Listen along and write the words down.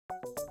Hi,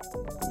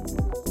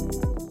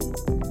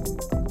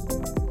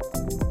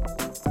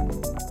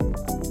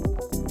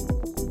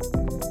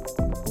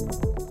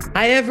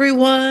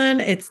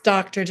 everyone. It's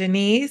Dr.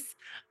 Denise.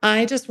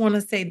 I just want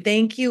to say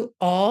thank you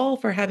all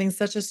for having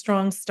such a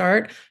strong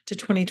start to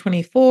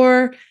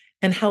 2024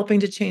 and helping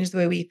to change the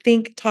way we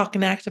think, talk,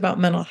 and act about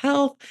mental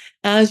health.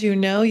 As you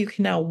know, you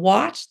can now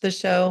watch the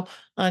show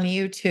on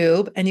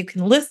YouTube and you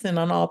can listen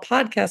on all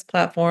podcast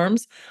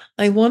platforms.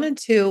 I wanted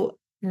to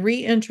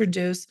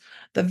reintroduce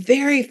the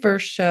very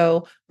first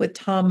show with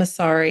Tom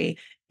Massari,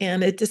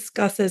 and it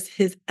discusses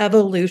his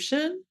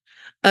evolution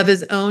of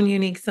his own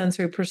unique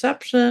sensory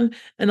perception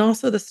and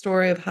also the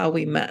story of how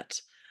we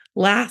met.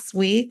 Last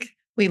week,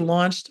 we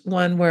launched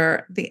one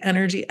where the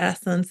energy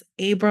essence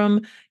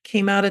Abram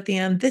came out at the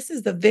end. This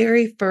is the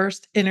very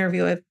first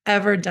interview I've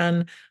ever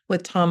done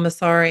with Tom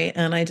Massari,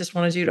 and I just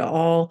wanted you to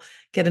all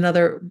get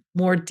another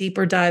more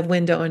deeper dive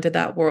window into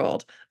that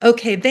world.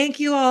 Okay, thank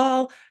you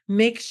all.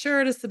 Make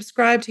sure to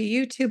subscribe to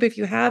YouTube if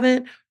you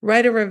haven't,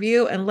 write a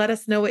review, and let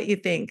us know what you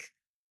think.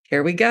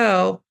 Here we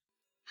go.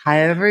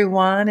 Hi,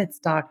 everyone. It's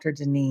Dr.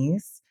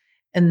 Denise,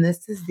 and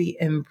this is the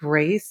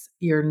Embrace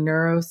Your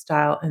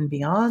Neurostyle and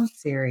Beyond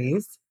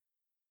series.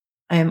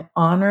 I am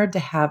honored to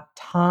have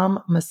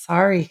Tom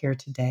Massari here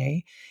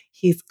today.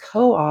 He's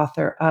co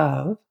author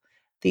of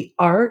The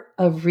Art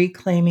of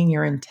Reclaiming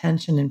Your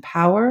Intention and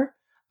Power,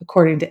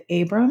 according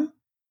to Abram,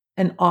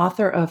 and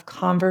author of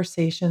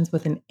Conversations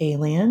with an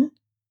Alien.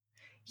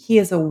 He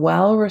is a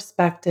well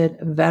respected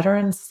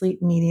veteran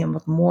sleep medium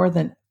with more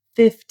than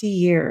 50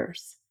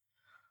 years.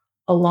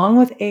 Along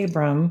with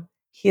Abram,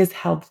 he has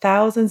held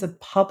thousands of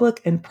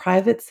public and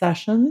private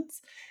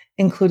sessions,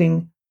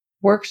 including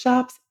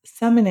workshops,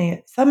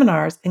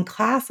 seminars, and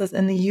classes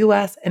in the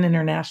US and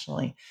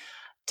internationally.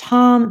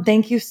 Tom,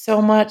 thank you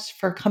so much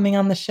for coming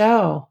on the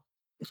show.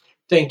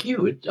 Thank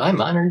you.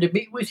 I'm honored to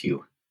be with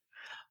you.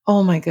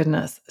 Oh my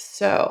goodness.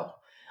 So,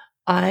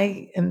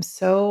 I am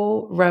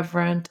so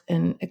reverent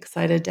and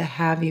excited to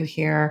have you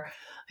here.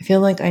 I feel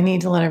like I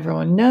need to let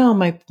everyone know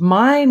my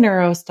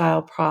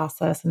neurostyle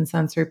process and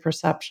sensory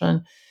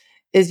perception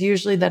is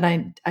usually that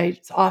I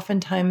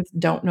oftentimes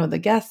don't know the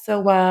guest so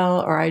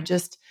well, or I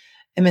just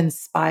am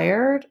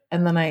inspired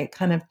and then I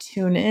kind of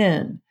tune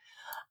in.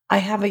 I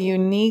have a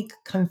unique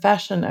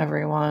confession,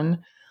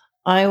 everyone.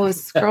 I was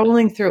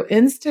scrolling through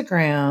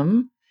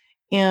Instagram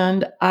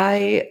and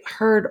I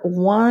heard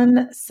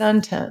one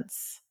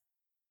sentence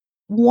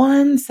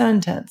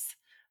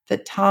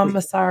that Tom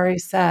Massari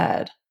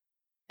said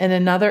in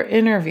another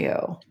interview.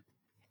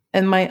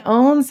 And my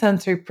own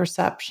sensory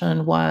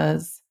perception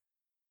was,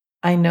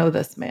 I know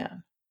this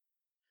man.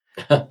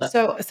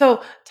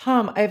 So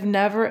Tom, I've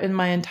never in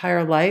my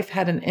entire life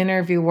had an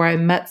interview where I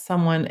met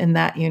someone in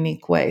that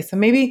unique way. So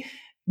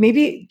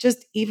maybe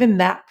just even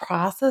that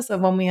process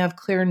of when we have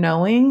clear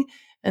knowing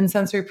and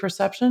sensory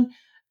perception,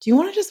 do you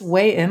want to just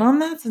weigh in on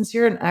that since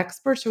you're an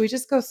expert? Should we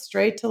just go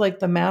straight to like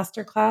the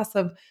master class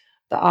of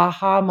the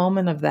aha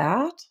moment of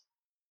that?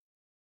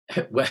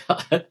 Well,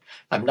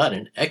 I'm not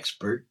an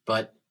expert,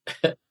 but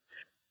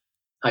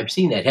I've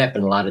seen that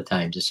happen a lot of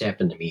times. It's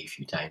happened to me a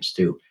few times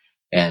too.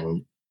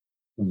 And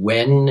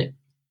when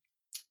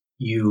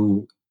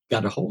you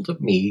got a hold of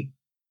me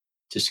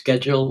to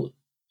schedule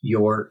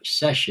your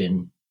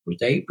session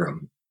with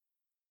Abram,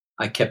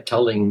 I kept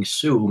telling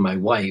Sue, my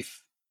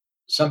wife,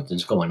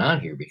 something's going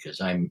on here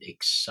because I'm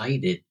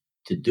excited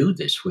to do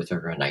this with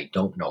her and I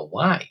don't know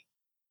why.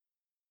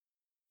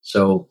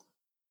 So,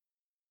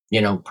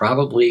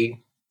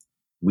 probably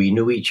we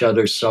knew each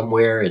other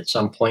somewhere at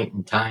some point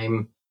in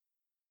time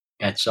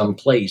at some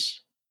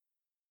place.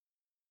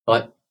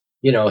 But,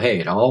 hey,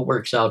 it all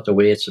works out the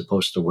way it's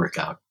supposed to work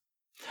out.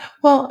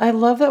 Well, I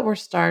love that we're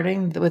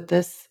starting with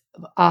this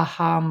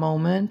aha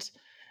moment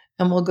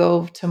and we'll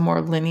go to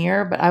more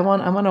linear, but I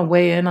want to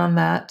weigh in on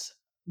that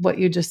what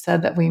you just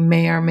said that we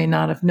may or may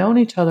not have known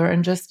each other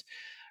and just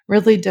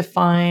really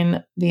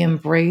define the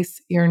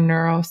embrace your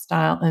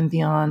neurostyle and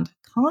beyond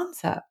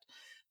concept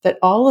that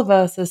all of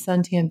us as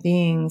sentient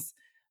beings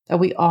that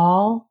we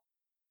all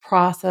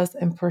process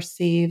and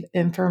perceive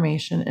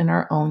information in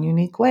our own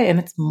unique way and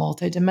it's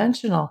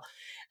multidimensional.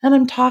 And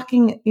I'm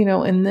talking,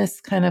 in this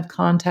kind of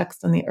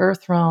context in the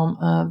earth realm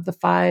of the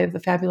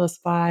fabulous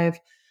five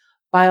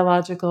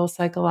biological,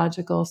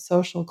 psychological,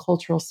 social,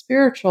 cultural,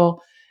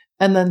 spiritual,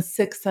 and then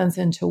sixth sense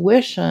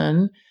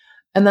intuition.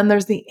 And then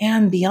there's the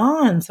and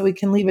beyond. So we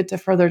can leave it to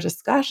further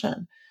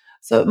discussion.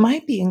 So it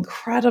might be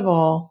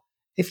incredible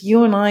if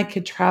you and I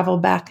could travel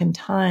back in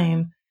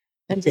time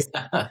and just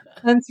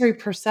sensory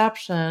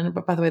perception.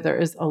 But by the way, there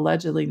is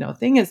allegedly no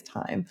thing as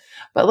time,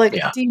 but like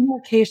Yeah.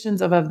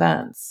 demarcations of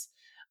events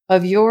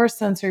of your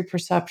sensory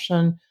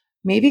perception,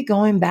 maybe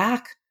going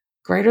back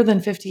greater than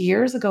 50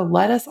 years ago,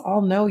 let us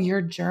all know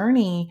your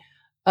journey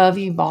of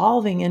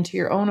evolving into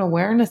your own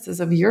awarenesses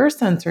of your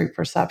sensory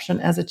perception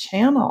as a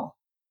channel.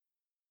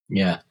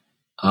 Yeah.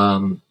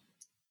 Um,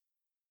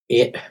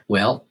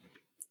 well,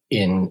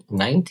 in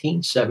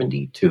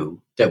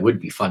 1972, that would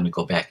be fun to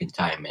go back in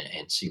time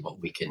and see what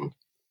we can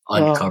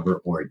Well, uncover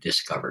or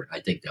discover. I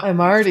think that would I'm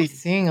be already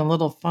seeing a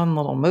little fun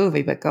little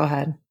movie, but go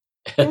ahead.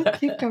 Keep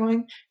fun.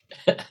 going.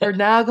 We're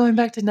now going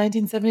back to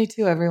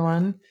 1972,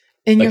 everyone.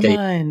 In your Okay,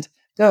 mind.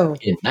 Go.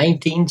 in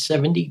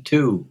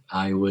 1972,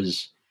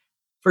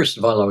 first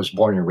of all, I was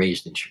born and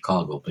raised in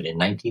Chicago, but in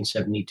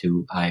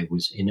 1972, I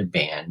was in a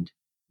band,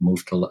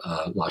 moved to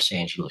Los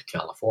Angeles,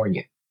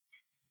 California,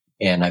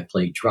 and I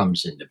played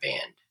drums in the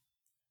band.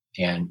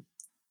 And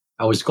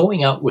I was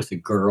going out with a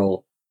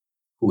girl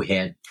who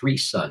had three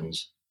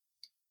sons.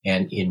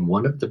 And in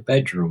one of the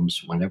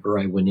bedrooms, whenever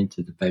I went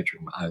into the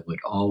bedroom, I would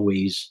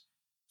always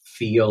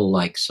feel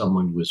like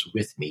someone was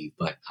with me,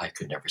 but I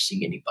could never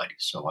see anybody.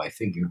 So I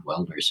figured,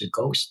 well, there's a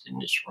ghost in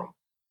this room.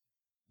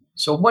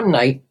 So one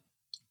night,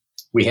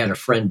 we had a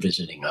friend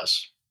visiting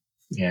us.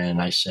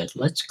 And I said,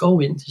 let's go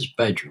in this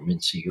bedroom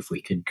and see if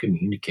we can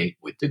communicate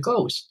with the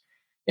ghost.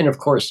 And of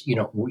course,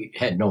 we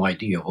had no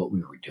idea what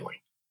we were doing.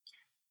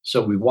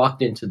 So we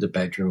walked into the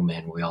bedroom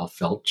and we all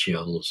felt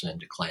chills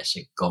and the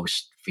classic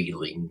ghost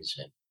feelings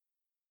and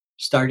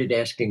started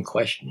asking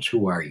questions.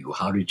 Who are you?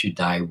 How did you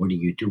die? What are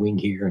you doing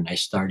here? And I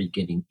started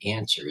getting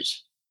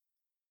answers.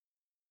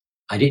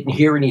 I didn't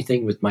hear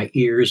anything with my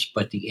ears,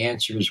 but the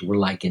answers were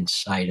like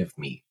inside of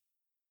me.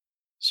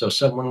 So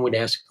someone would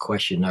ask a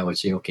question, I would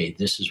say, okay,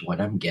 this is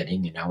what I'm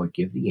getting, and I would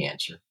give the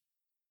answer.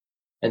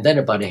 And then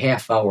about a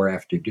half hour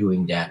after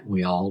doing that,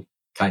 we all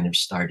kind of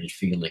started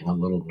feeling a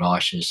little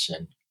nauseous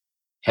and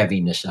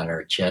heaviness on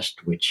our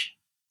chest, which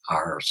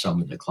are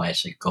some of the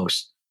classic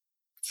ghost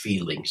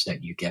feelings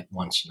that you get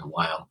once in a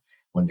while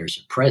when there's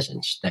a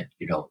presence that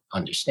you don't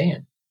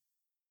understand.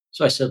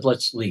 So I said,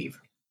 let's leave.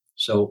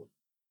 So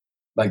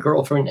my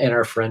girlfriend and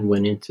our friend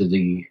went into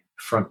the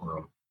front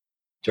room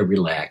to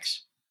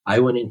relax. I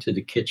went into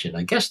the kitchen,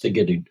 I guess to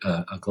get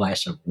a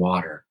glass of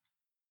water.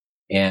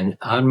 And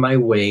on my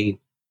way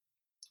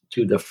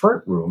to the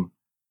front room,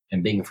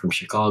 and being from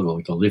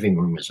Chicago, the living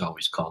room is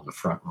always called the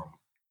front room.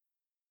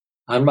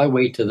 On my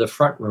way to the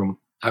front room,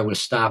 I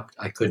was stopped.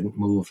 I couldn't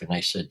move. And I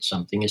said,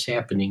 something is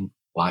happening.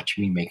 Watch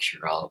me, make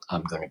sure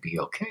I'm going to be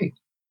okay.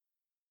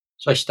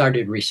 So I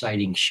started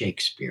reciting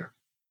Shakespeare.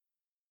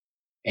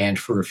 And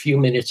for a few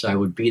minutes, I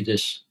would be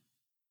this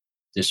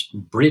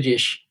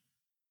British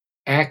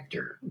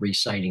actor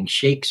reciting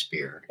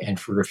Shakespeare. And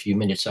for a few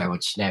minutes, I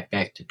would snap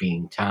back to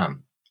being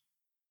Tom.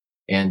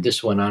 And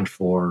this went on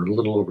for a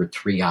little over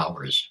 3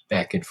 hours,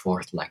 back and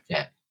forth like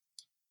that,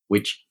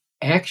 which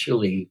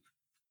actually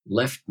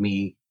left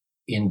me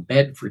in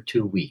bed for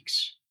 2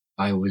 weeks.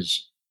 I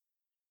was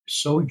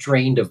so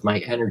drained of my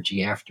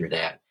energy after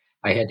that,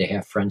 I had to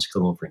have friends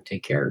come over and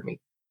take care of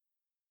me.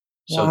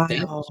 So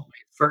that was Wow.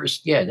 my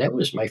first, yeah, that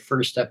was my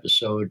first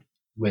episode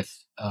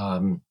with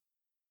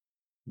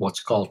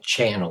what's called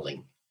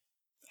channeling.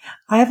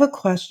 I have a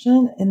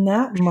question. In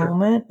that Sure.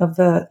 moment of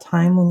the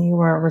time when you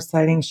were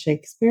reciting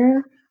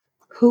Shakespeare,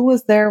 who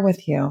was there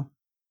with you?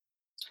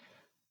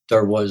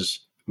 There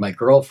was my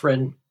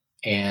girlfriend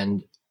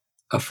and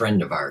a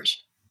friend of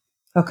ours.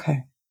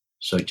 Okay.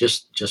 So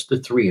just the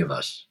three of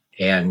us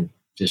and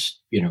this,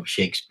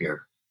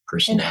 Shakespeare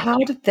And how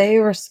personality. did they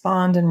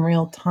respond in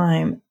real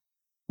time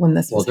when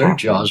this Well, was their happening?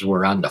 jaws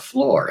were on the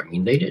floor. I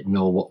mean, they didn't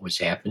know what was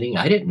happening.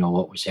 I didn't know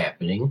what was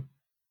happening.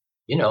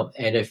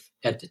 And if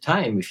at the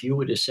time, if you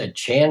would have said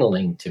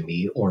channeling to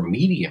me or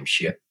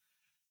mediumship,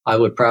 I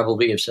would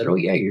probably have said, oh,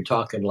 yeah, you're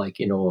talking like,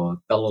 a Bela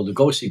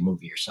Lugosi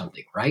movie or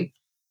something, right?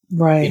 I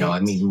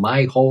Right. mean,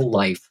 my whole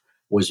life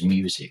was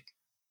music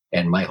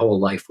and my whole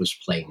life was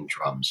playing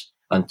drums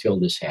until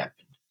this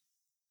happened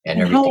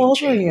and And how everything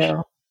old were changed.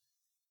 you?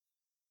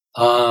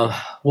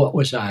 What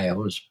was I? I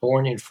was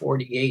born in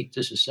 48.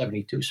 This is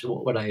 72. So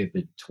what would I have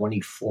been?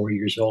 24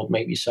 years old,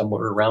 maybe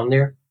somewhere around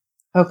there.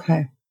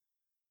 Okay.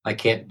 I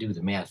can't do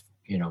the math,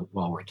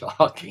 while we're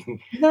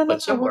talking, No, no, but no, we're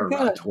somewhere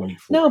around good.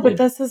 24. No, Yeah. but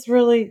this is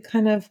really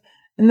kind of,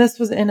 and this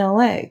was in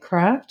LA,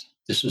 correct?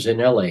 This was in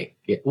LA.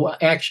 Yeah, well,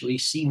 actually,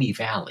 Simi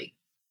Valley.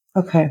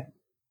 Okay.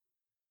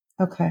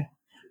 Okay.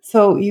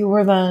 So you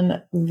were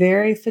then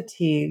very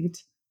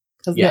fatigued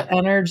because Yeah. the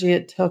energy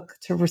it took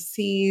to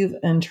receive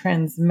and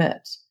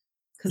transmit,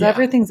 because Yeah.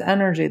 everything's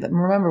energy that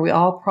remember we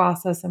all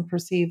process and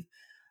perceive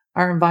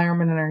our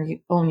environment in our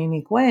own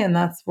unique way. And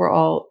that's we're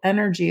all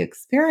energy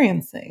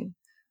experiencing.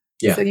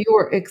 So Yeah. you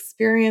were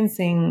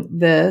experiencing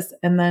this,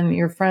 and then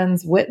your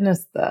friends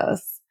witnessed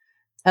this,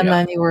 and Yeah.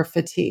 then you were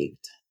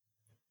fatigued.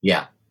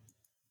 Yeah.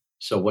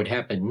 So what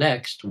happened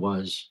next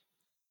was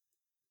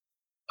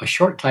a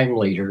short time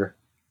later,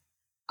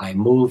 I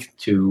moved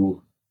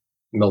to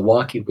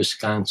Milwaukee,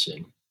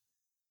 Wisconsin,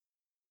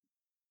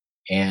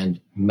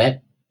 and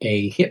met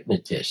a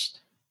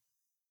hypnotist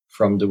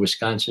from the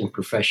Wisconsin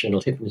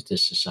Professional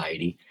Hypnotist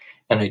Society.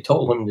 And I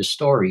told him the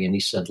story, and he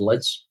said,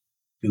 let's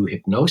do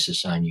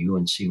hypnosis on you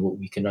and see what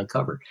we can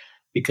uncover.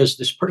 Because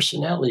this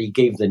personality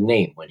gave the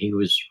name when he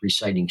was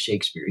reciting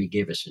Shakespeare, he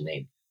gave us a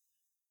name.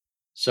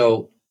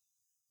 So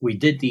we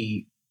did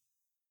the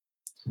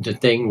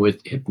thing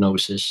with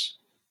hypnosis,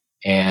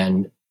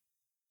 and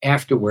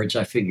afterwards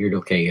I figured,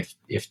 okay,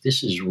 if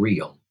this is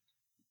real,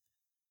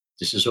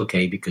 this is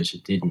okay because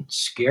it didn't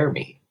scare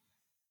me.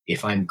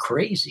 If I'm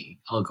crazy,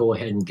 I'll go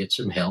ahead and get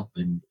some help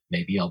and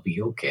maybe I'll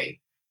be okay.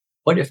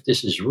 But if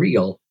this is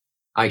real,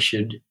 I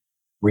should,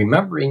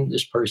 remembering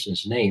this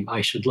person's name,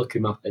 I should look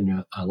him up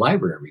in a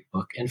library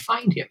book and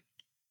find him,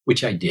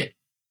 which I did.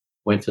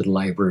 Went to the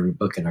library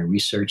book and I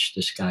researched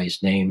this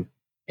guy's name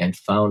and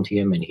found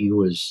him. And he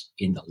was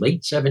in the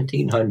late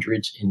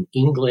 1700s in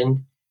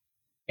England,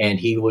 and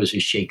he was a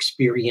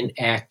Shakespearean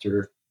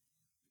actor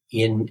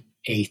in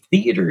a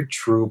theater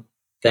troupe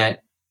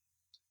that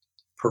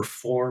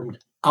performed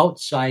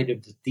outside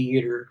of the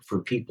theater for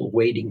people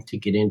waiting to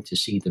get in to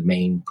see the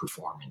main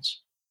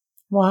performance.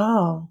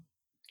 Wow.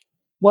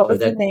 What So was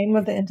the that name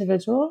of the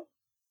individual?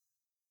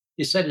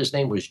 he said his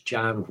name was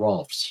John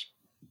Rolfs.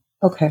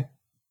 Okay.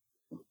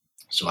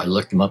 So I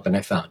looked him up and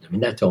I found him,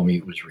 and that told me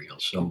it was real.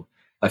 So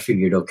I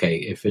figured, okay,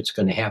 if it's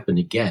going to happen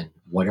again,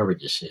 whatever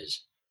this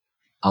is,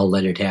 I'll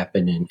let it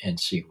happen and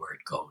see where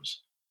it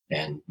goes.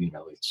 And,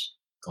 it's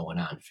going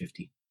on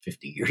fifty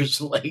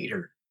years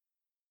later.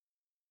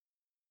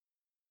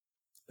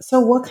 So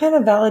what kind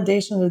of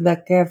validation did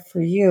that give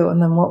for you?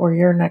 And then what were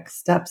your next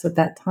steps at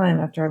that time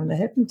after having the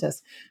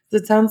hypnotist?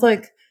 'Cause it sounds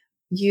like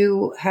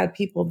you had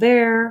people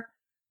there,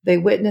 they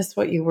witnessed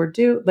what you were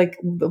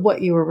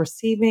what you were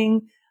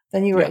receiving,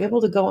 then you were Yeah. able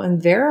to go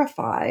and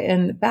verify.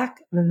 And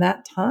back in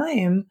that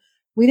time,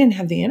 we didn't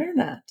have the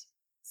internet.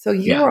 So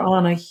you Yeah. were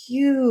on a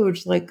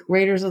huge like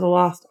Raiders of the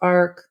Lost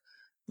Ark,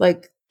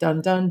 like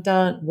dun dun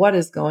dun, what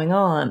is going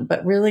on?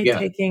 But really Yeah.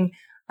 taking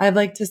I'd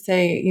like to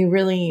say you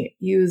really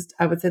used,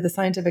 I would say, the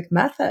scientific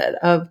method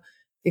of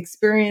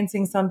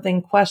experiencing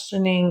something,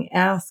 questioning,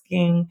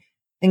 asking,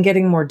 and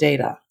getting more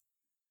data.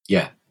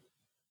 Yeah.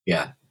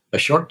 Yeah. A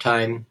short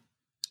time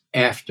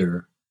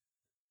after,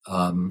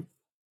 um,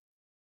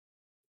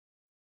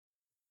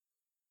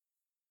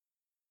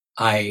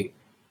 I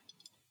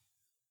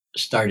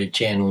started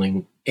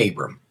channeling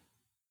Abram.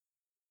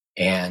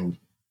 And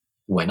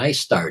when I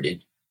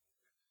started,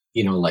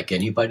 like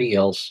anybody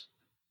else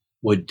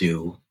would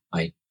do,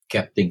 I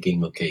kept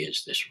thinking, okay,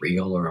 is this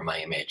real or my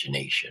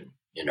imagination?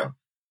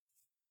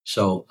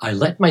 So I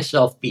let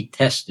myself be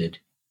tested.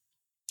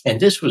 And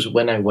this was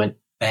when I went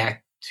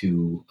back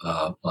to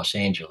Los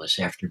Angeles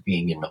after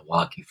being in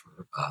Milwaukee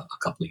for a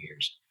couple of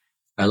years.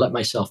 I let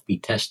myself be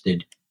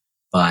tested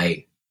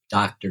by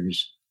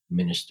doctors,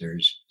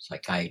 ministers,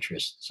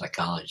 psychiatrists,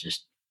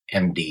 psychologists,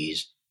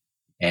 MDs.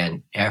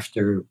 And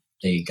after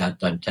they got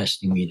done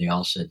testing me, they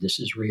all said, this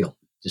is real.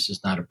 This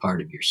is not a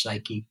part of your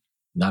psyche,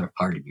 not a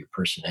part of your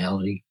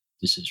personality.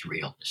 This is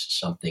real. This is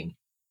something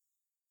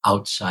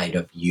outside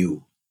of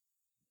you.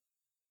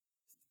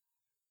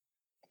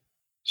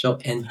 So,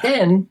 and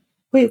then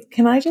Wait,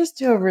 can I just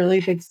do a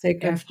really big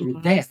sacred after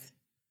that, pause?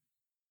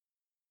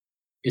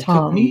 it took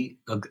Tom, me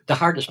the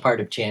hardest part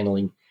of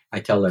channeling. I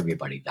tell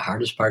everybody the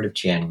hardest part of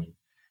channeling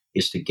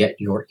is to get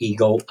your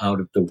ego out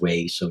of the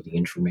way so the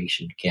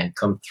information can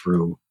come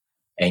through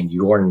and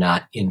you're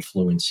not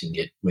influencing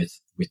it with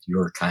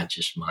your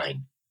conscious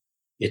mind.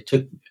 It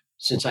took,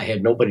 since I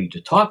had nobody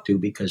to talk to,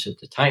 because at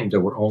the time there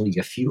were only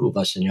a few of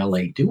us in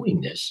LA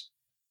doing this,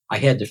 I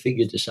had to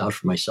figure this out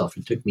for myself.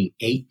 It took me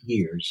 8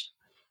 years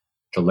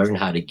to learn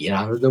how to get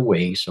out of the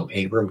way so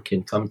Abram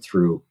can come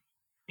through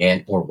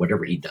and or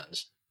whatever he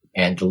does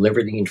and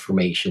deliver the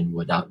information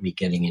without me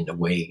getting in the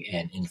way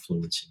and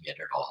influencing it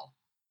at all.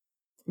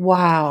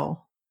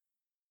 wow.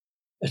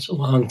 That's a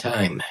long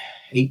time.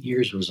 8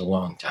 years was a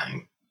long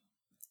time.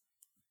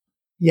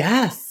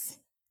 Yes.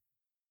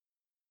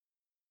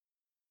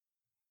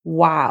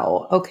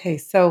 Wow. Okay.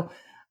 So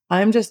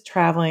I'm just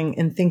traveling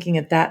and thinking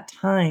at that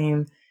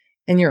time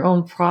in your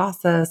own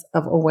process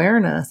of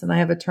awareness. And I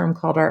have a term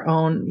called our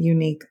own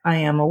unique I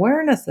am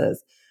awarenesses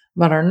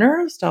about our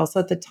neurostyle. So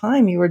at the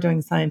time, you were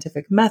doing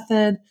scientific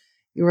method,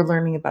 you were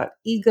learning about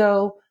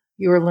ego,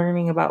 you were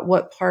learning about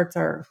what parts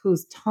are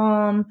who's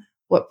Tom,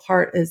 what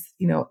part is,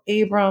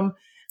 Abram.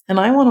 And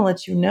I want to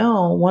let you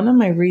know one of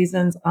my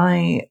reasons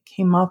I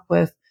came up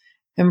with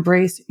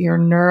embrace your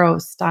neuro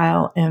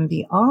style and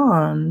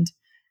beyond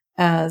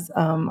as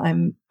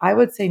I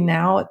would say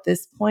now at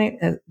this point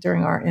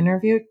during our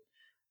interview,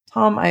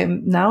 Tom,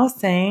 I'm now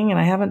saying, and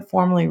I haven't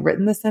formally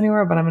written this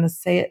anywhere, but I'm going to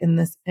say it in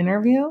this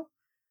interview,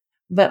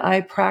 that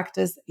I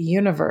practice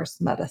universe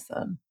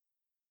medicine.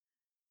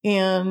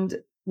 And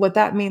what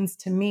that means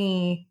to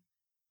me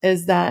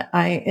is that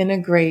I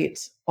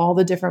integrate all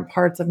the different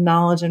parts of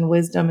knowledge and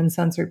wisdom and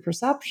sensory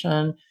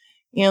perception.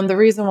 And the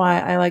reason why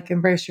I like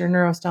embrace your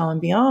neurostyle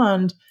and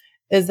beyond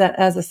is that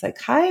as a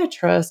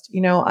psychiatrist,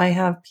 I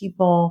have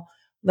people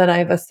that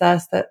I've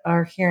assessed that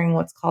are hearing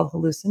what's called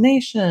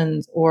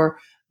hallucinations or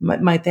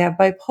might they have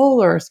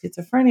bipolar or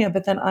schizophrenia.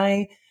 But then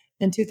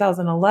in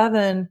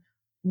 2011,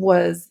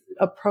 was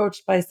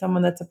approached by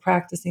someone that's a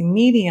practicing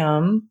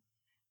medium,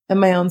 and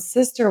my own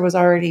sister was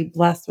already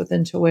blessed with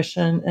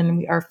intuition,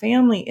 and our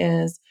family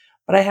is,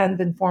 but I hadn't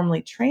been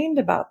formally trained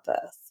about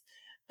this.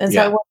 And so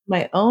I Yeah. went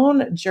my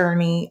own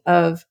journey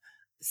of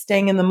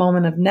staying in the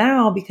moment of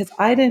now because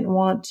I didn't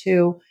want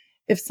to.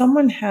 If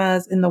someone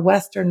has in the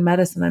Western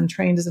medicine, I'm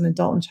trained as an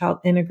adult and child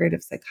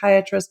integrative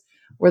psychiatrist,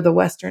 or the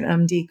Western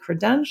MD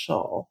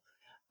credential.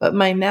 But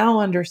my now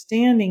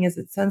understanding is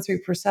that sensory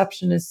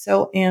perception is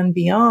so and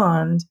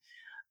beyond.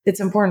 It's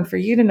important for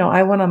you to know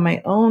I went on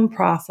my own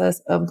process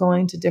of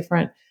going to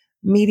different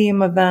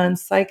medium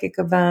events, psychic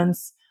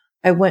events.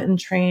 I went and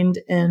trained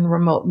in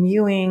remote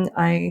viewing.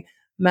 I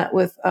met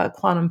with a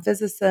quantum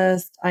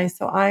physicist.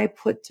 I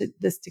put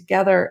this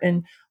together,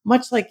 and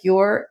much like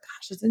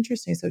gosh, it's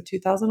interesting. So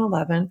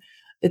 2011,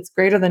 it's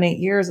greater than 8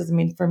 years. I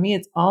mean, for me,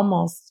 it's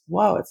almost,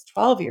 whoa, it's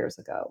 12 years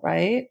ago,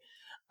 right?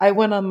 I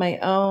went on my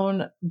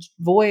own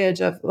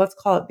voyage of, let's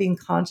call it, being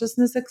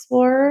consciousness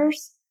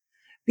explorers,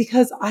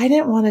 because I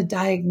didn't want to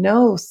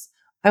diagnose.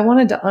 I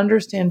wanted to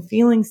understand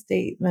feeling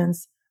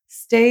statements,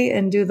 stay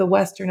and do the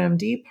Western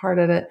MD part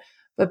of it,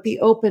 but be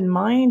open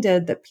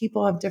minded that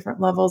people have different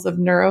levels of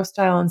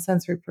neurostyle and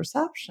sensory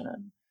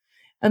perception.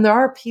 And there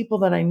are people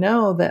that I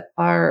know that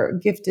are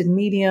gifted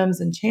mediums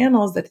and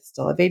channels that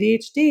still have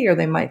ADHD, or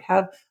they might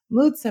have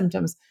mood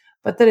symptoms,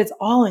 but that it's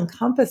all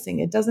encompassing.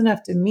 It doesn't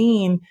have to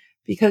mean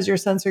because your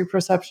sensory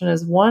perception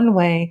is one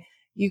way,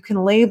 you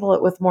can label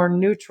it with more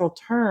neutral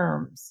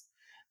terms.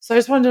 So I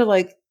just wanted to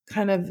like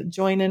kind of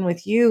join in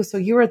with you. So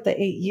you were at the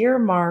 8 year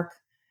mark,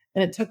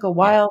 and it took a Yeah.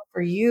 while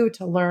for you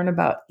to learn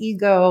about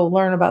ego,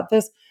 learn about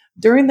this.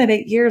 During that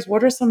 8 years,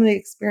 what are some of the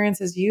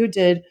experiences you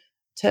did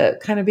to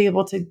kind of be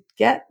able to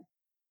get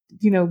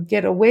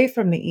away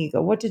from the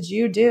ego? What did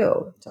you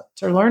do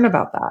to learn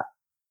about that?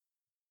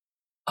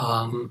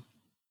 Um,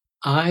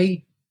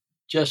 I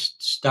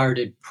just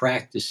started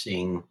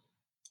practicing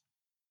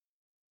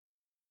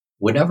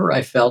whenever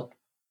I felt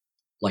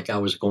like I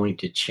was going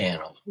to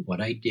channel.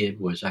 What I did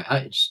was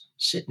I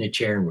sit in a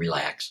chair and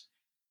relax.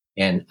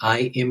 And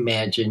I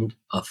imagined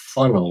a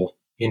funnel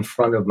in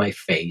front of my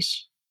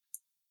face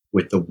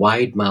with the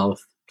wide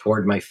mouth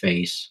toward my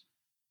face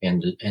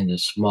and the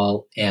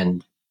small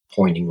end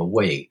pointing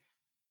away.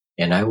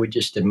 And I would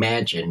just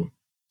imagine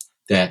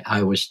that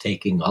I was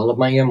taking all of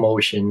my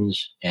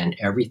emotions and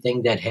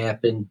everything that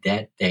happened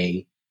that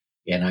day,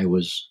 and I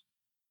was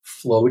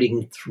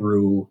floating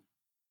through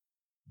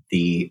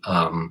the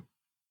um,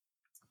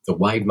 the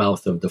wide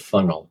mouth of the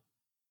funnel,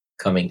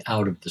 coming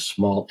out of the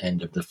small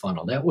end of the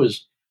funnel. That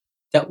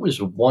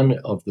was one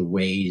of the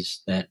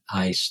ways that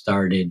I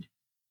started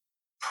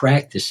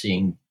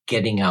practicing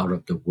getting out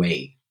of the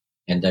way.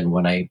 And then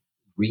when I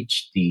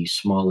reached the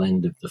small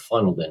end of the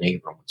funnel, then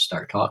Abram would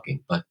start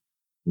talking. But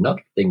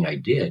another thing I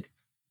did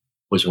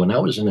was when I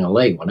was in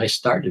LA, when I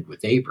started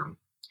with Abram,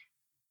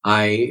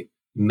 I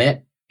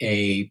met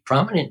a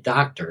prominent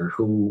doctor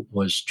who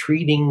was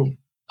treating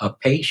a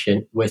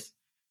patient with,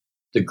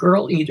 the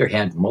girl either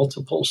had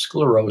multiple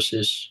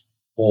sclerosis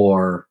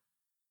or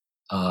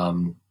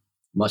um,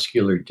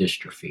 muscular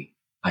dystrophy.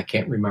 I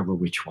can't remember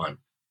which one,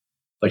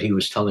 but he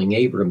was telling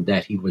Abram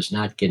that he was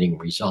not getting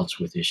results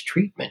with his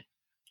treatment.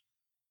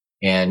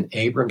 And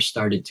Abram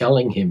started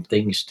telling him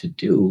things to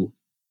do.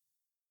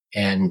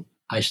 And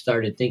I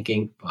started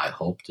thinking, I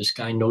hope this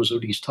guy knows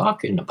what he's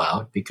talking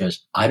about,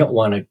 because I don't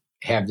want to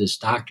have this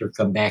doctor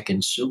come back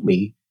and sue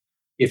me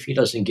if he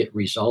doesn't get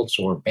results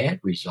or bad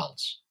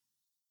results.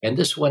 And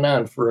this went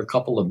on for a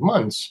couple of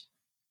months.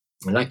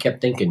 And I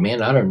kept thinking,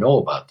 man, I don't know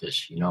about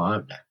this.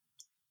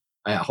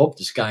 I hope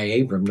this guy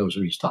Abram knows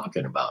what he's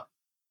talking about.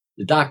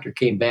 The doctor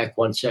came back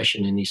one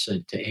session and he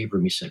said to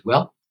Abram, he said,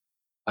 well,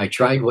 I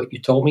tried what you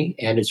told me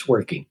and it's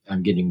working.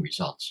 I'm getting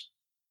results.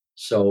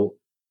 So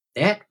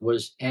that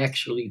was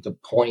actually the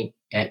point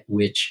at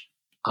which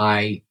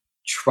I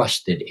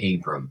trusted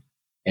Abram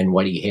and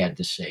what he had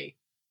to say.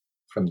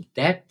 From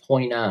that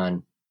point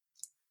on,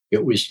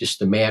 it was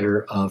just a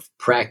matter of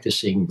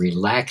practicing,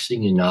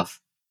 relaxing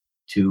enough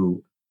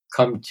to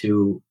come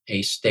to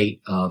a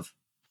state of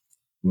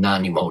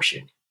non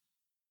emotion.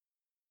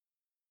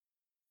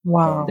 And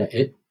Wow.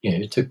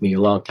 it took me a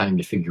long time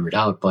to figure it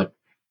out. But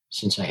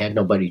since I had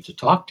nobody to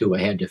talk to, I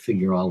had to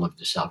figure all of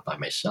this out by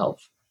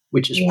myself,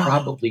 which is Wow.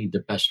 probably the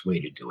best way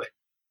to do it.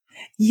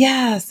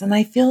 Yes, and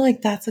I feel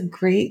like that's a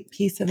great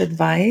piece of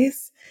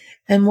advice.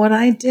 And what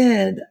I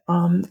did,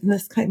 and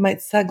this might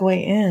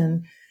segue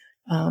in.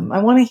 I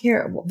want to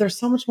hear. Well, there's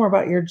so much more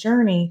about your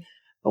journey,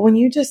 but when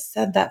you just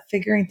said that,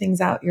 figuring things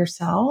out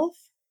yourself,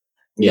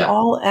 we Yeah.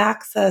 all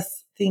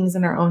access things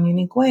in our own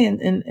unique way.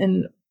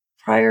 And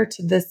prior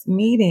to this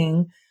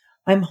meeting,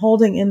 I'm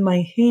holding in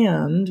my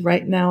hand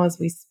right now as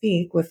we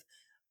speak with,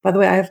 by the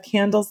way, I have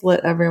candles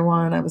lit,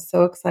 everyone. I was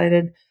so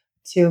excited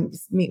to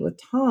meet with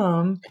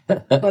Tom.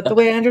 But the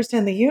way I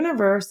understand the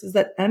universe is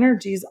that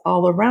energy is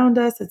all around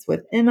us, it's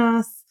within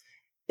us,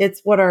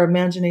 it's what our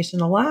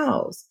imagination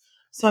allows.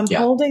 So I'm Yeah.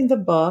 holding the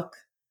book,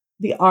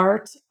 The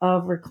Art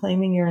of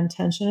Reclaiming Your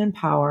Intention and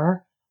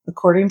Power,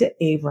 according to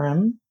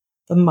Abram,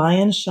 the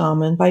Mayan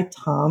Shaman by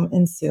Tom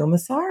and Sue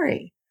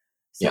Massari.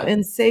 So, Yeah.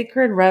 in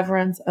sacred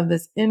reverence of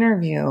this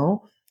interview,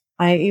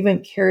 I even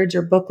carried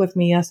your book with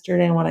me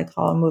yesterday in what I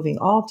call a moving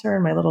altar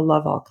in my little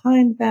Love All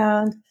Kind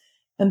bag.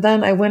 And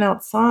then I went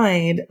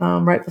outside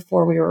right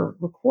before we were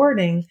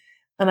recording,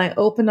 and I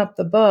opened up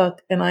the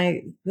book.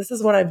 And this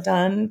is what I've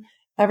done,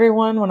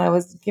 everyone. When I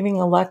was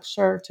giving a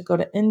lecture to go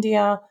to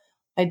India,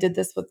 I did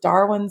this with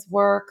Darwin's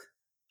work.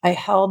 I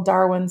held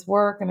Darwin's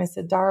work and I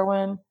said,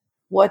 Darwin,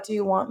 what do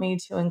you want me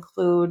to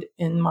include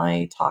in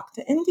my talk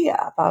to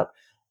India about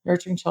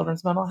nurturing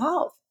children's mental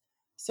health?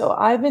 So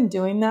I've been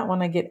doing that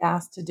when I get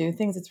asked to do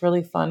things. It's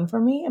really fun for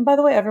me. And by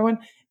the way, everyone,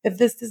 if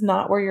this is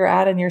not where you're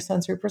at in your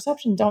sensory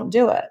perception, don't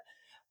do it.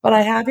 But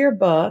I have your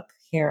book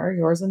here,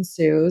 yours and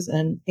Sue's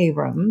and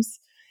Abram's.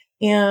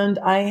 And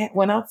I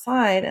went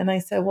outside and I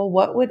said, well,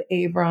 what would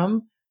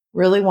Abram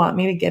really want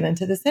me to get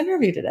into this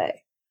interview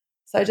today?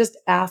 So I just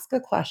ask a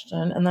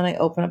question and then I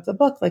open up the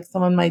book like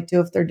someone might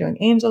do if they're doing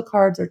angel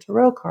cards or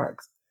tarot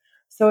cards.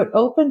 So it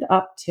opened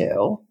up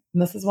to,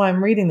 and this is why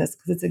I'm reading this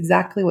because it's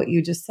exactly what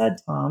you just said,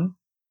 Tom.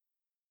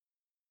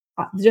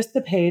 Just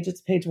the page,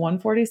 it's page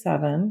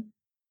 147.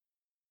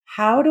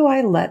 How do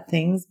I let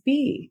things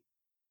be?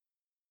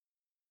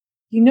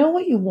 You know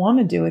what you want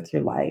to do with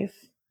your life.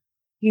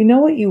 You know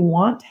what you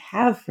want to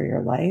have for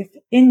your life,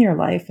 in your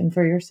life, and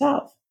for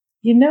yourself.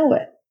 You know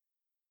it.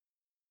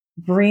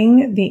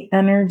 Bring the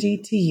energy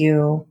to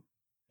you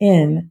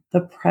in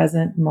the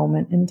present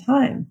moment in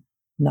time,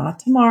 not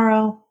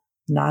tomorrow,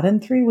 not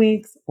in 3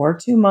 weeks or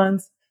 2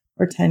 months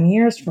or 10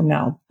 years from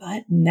now,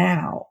 but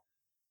now.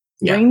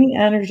 Yeah. Bring the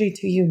energy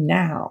to you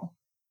now.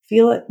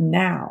 Feel it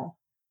now.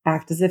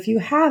 Act as if you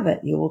have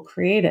it. You will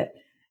create it.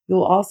 You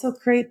will also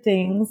create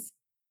things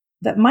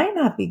that might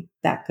not be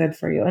that good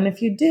for you. And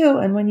if you do,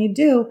 and when you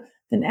do,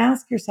 then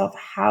ask yourself,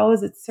 how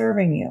is it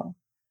serving you?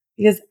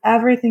 Because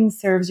everything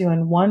serves you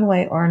in one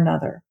way or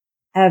another.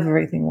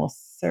 Everything will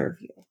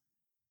serve you.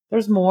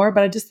 There's more,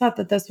 but I just thought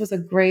that this was a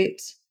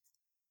great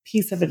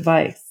piece of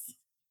advice.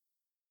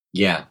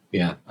 Yeah.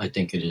 Yeah. I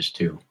think it is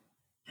too.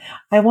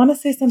 I want to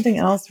say something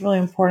else really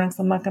important because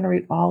I'm not going to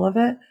read all of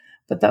it,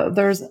 but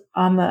there's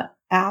on the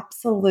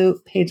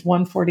absolute page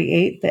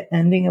 148, the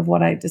ending of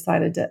what I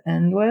decided to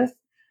end with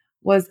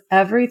was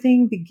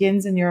everything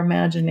begins in your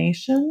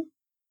imagination.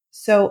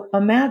 So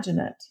imagine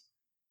it.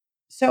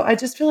 So I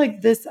just feel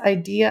like this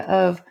idea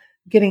of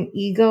getting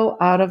ego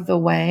out of the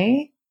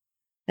way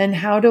and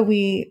how do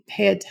we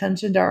pay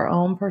attention to our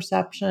own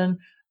perception,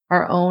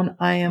 our own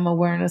I am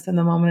awareness in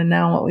the moment and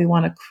now and what we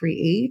want to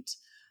create.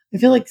 I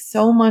feel like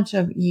so much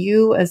of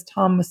you as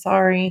Tom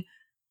Massari,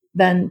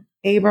 then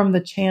Abram the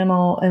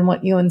channel, and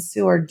what you and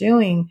Sue are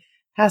doing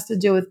has to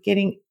do with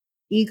getting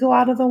ego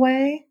out of the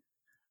way,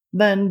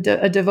 then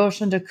a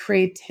devotion to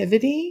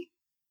creativity.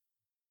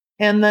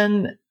 And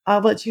then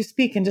I'll let you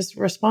speak and just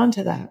respond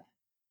to that.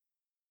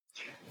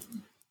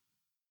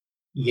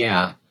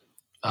 Yeah.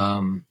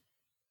 Um,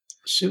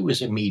 Sue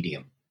is a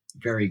medium,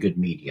 very good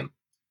medium.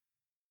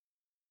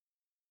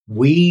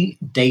 We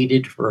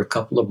dated for a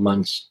couple of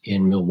months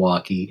in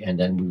Milwaukee and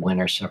then we went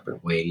our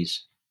separate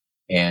ways.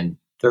 And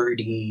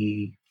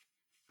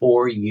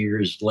 34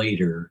 years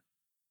later,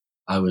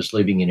 I was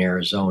living in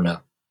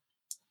Arizona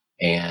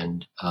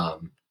and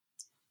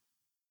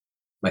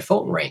my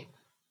phone rang.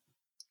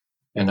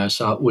 And I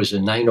saw it was a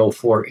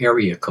 904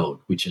 area code,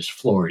 which is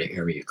Florida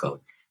area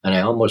code. And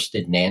I almost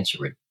didn't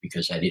answer it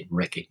because I didn't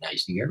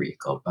recognize the area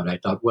code. But I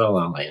thought, well,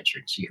 I'll answer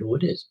and see who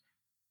it is.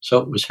 So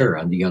it was her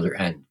on the other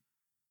end.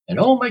 And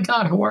oh my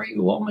God, how are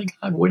you? Oh my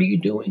God, what are you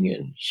doing?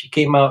 And she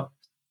came out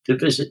to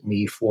visit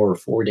me for a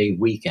 4-day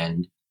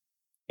weekend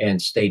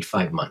and stayed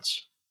 5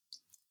 months.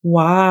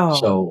 Wow.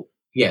 So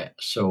yeah,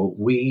 so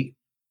we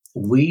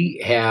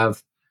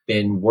have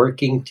been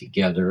working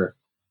together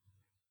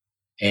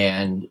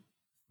and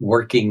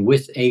working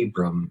with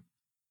Abram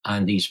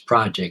on these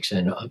projects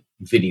and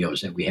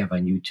videos that we have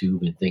on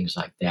YouTube and things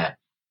like that.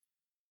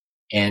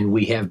 And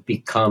we have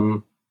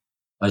become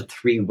a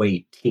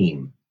three-way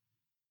team.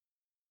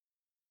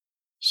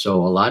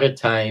 So a lot of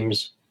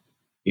times,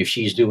 if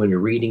she's doing a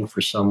reading for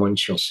someone,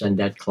 she'll send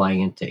that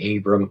client to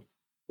Abram.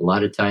 A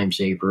lot of times,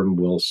 Abram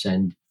will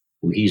send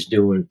who he's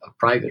doing a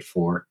private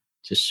for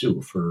to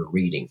Sue for a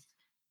reading.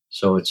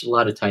 So it's a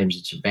lot of times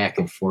it's a back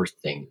and forth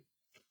thing.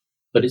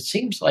 But it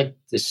seems like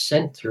the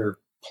center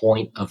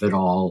point of it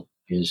all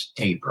is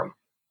Abram.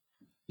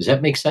 Does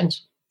that make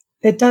sense?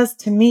 It does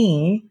to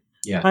me.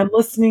 Yeah. I'm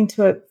listening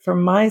to it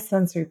from my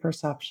sensory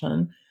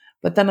perception,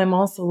 but then I'm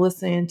also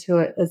listening to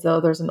it as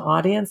though there's an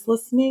audience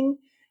listening.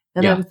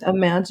 And Yeah. I'm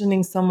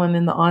imagining someone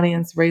in the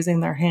audience raising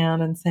their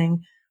hand and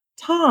saying,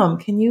 Tom,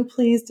 can you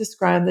please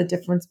describe the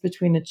difference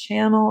between a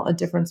channel, a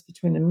difference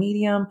between a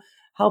medium?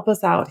 Help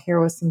us out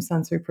here with some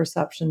sensory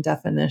perception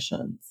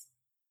definitions.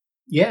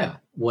 Yeah.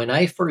 When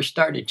I first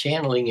started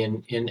channeling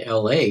in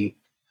LA,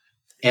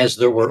 as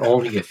there were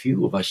only a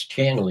few of us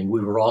channeling,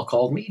 we were all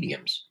called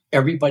mediums.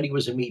 Everybody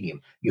was a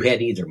medium. You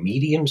had either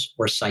mediums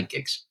or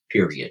psychics,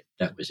 period.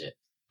 That was it.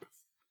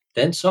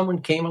 Then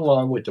someone came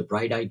along with the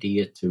bright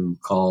idea to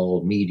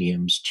call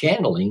mediums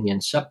channeling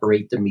and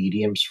separate the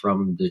mediums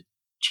from the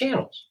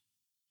channels.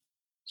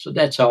 So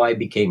that's how I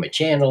became a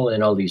channel,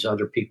 and all these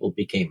other people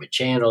became a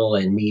channel,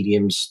 and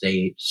mediums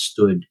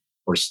stood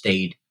or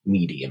stayed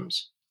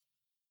mediums.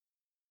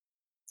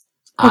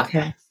 I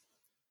Okay.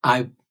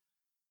 I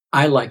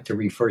I like to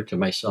refer to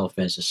myself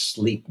as a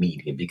sleep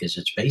medium because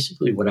it's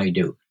basically what I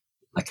do.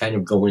 I kind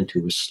of go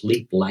into a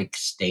sleep-like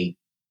state,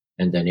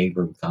 and then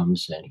Abram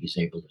comes and he's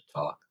able to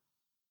talk.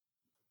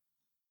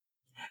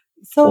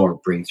 So, or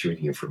bring through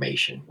the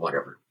information,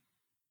 whatever.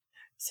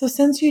 so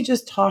since you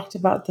just talked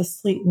about the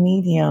sleep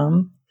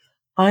medium,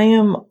 I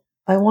am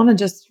I want to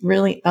just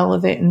really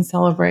elevate and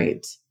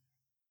celebrate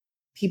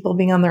people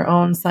being on their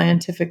own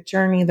scientific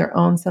journey, their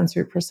own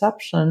sensory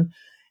perception.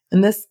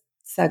 And this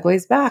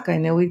segues back. I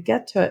know we'd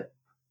get to it.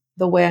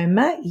 The way I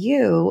met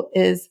you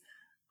is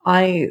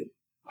I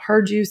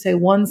heard you say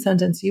one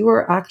sentence. You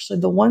were actually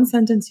the one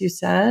sentence you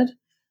said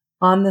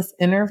on this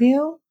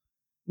interview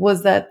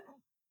was that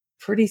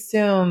pretty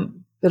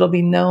soon it'll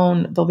be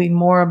known, there'll be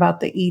more about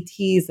the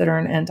ETs that are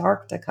in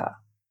Antarctica.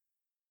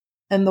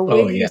 And the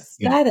way Oh you yeah,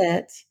 yeah,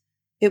 said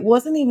it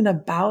wasn't even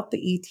about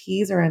the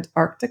ETs or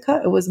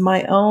Antarctica. It was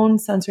my own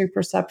sensory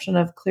perception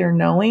of clear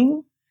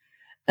knowing.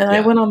 And I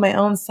yeah. went on my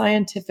own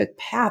scientific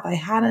path. I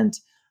hadn't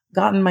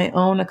gotten my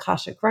own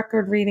Akashic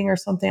record reading or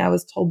something. I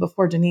was told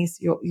before, Denise,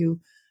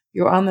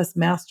 you're on this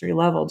mastery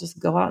level. Just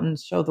go out and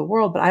show the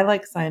world. But I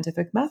like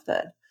scientific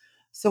method.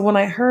 So when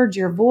I heard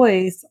your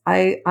voice,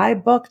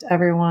 I booked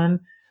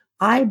everyone.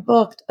 I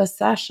booked a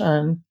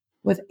session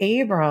with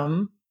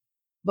Abram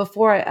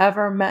before I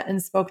ever met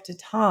and spoke to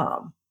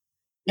Tom.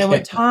 And when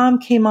Yeah. Tom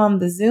came on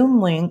the Zoom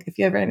link, if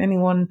you ever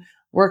anyone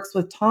works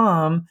with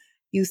Tom,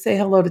 you say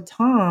hello to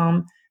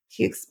Tom.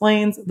 He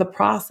explains the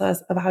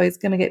process of how he's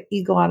going to get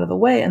ego out of the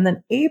way. And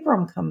then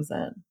Abram comes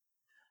in.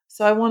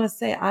 So I want to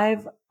say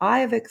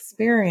I've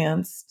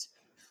experienced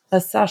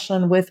a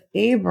session with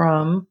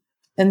Abram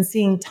and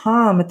seeing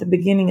Tom at the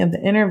beginning of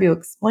the interview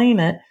explain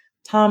it.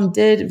 Tom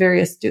did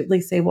very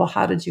astutely say, "Well,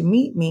 how did you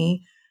meet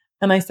me?"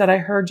 And I said, "I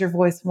heard your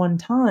voice one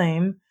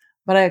time,"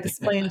 but I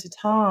explained to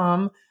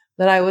Tom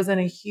that I was in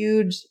a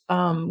huge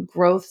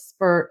growth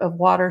spurt of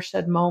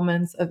watershed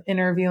moments of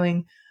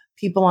interviewing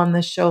people on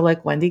this show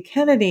like Wendy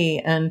Kennedy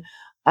and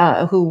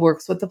who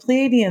works with the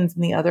Pleiadians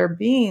and the other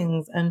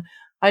beings. And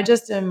I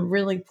just am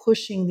really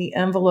pushing the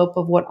envelope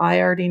of what I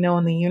already know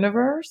in the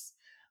universe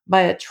by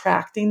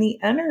attracting the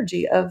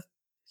energy of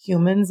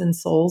humans and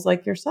souls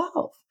like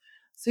yourself.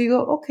 So you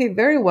go, okay,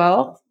 very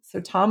well. So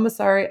Tom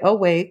Massari,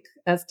 awake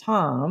as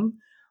Tom,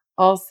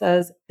 all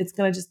says it's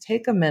going to just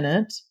take a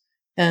minute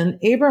and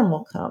Abram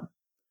will come.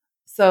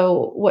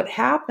 So what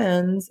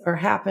happens or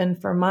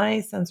happened for my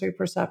sensory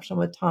perception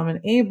with Tom and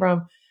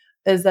Abram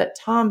is that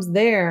Tom's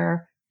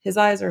there, his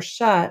eyes are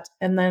shut,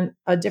 and then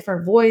a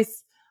different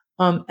voice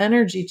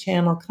energy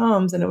channel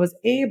comes, and it was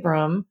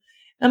Abram.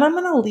 And I'm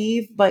going to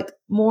leave like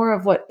more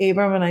of what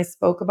Abram and I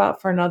spoke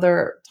about for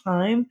another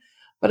time.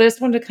 But I just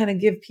wanted to kind of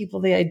give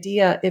people the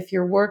idea if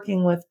you're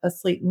working with a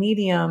sleep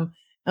medium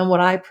and what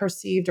I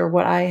perceived or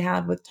what I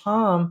had with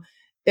Tom,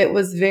 it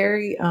was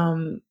very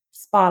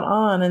spot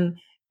on.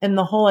 And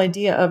the whole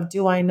idea of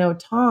do I know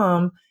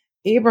Tom?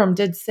 Abram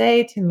did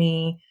say to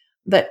me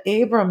that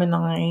Abram and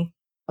I,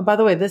 oh, by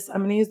the way, this I'm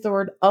going to use the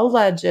word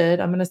alleged.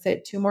 I'm going to say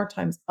it two more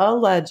times.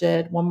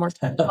 Alleged, one more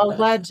time.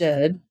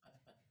 Alleged,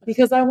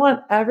 because I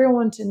want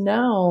everyone to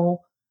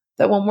know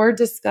that when we're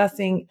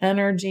discussing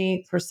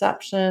energy,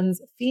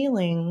 perceptions,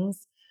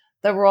 feelings,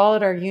 that we're all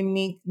at our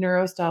unique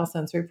neurostyle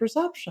sensory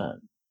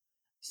perception.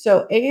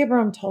 So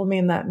Abram told me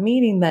in that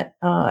meeting that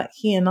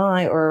he and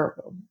I,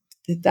 or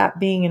that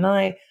being and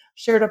I,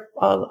 shared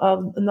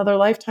another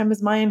lifetime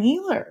as Mayan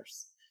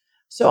healers.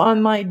 So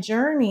on my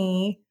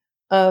journey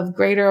of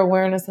greater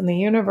awareness in the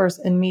universe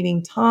and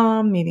meeting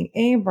Tom, meeting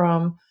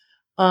Abram,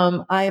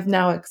 I have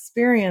now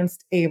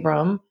experienced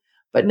Abram,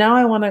 but now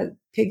I want to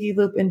piggy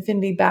loop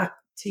infinity back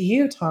to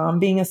you, Tom,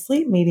 being a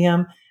sleep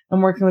medium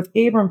and working with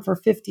Abram for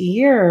 50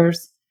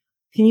 years.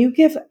 Can you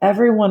give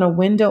everyone a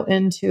window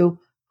into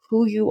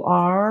who you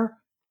are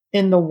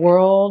in the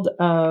world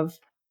of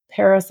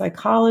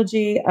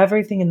parapsychology,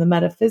 everything in the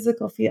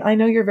metaphysical field? I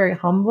know you're very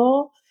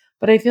humble,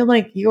 but I feel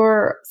like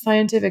your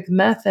scientific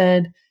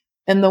method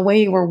and the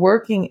way you were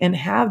working and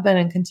have been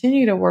and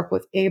continue to work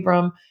with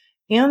Abram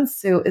and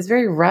Sue is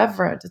very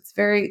reverent. It's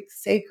very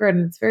sacred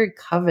and it's very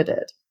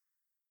coveted.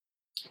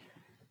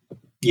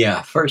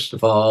 Yeah, first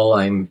of all,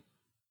 I'm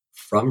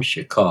from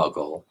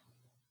Chicago.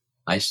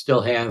 I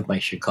still have my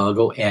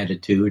Chicago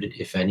attitude.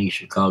 If any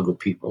Chicago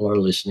people are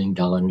listening,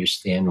 they'll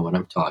understand what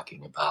I'm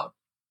talking about.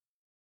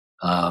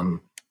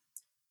 Um,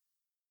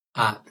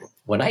 uh,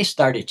 when I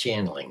started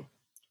channeling,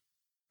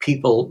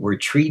 people were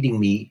treating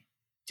me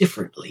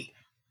differently.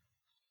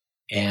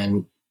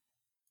 And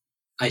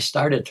I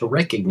started to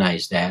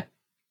recognize that.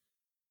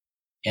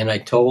 And I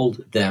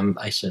told them,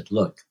 I said,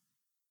 look,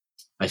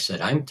 I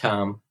said, I'm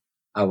Tom.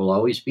 I will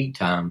always be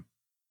Tom.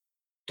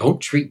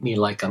 Don't treat me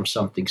like I'm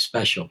something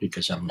special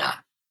because I'm not.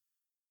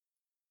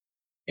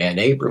 And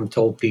Abram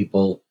told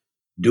people,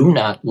 do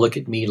not look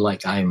at me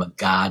like I am a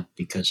god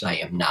because I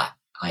am not.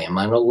 I am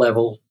on a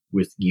level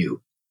with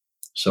you.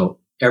 So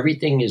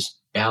everything is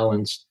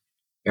balanced.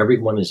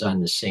 Everyone is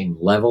on the same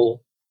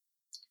level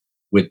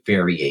with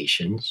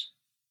variations,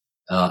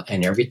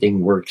 and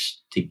everything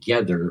works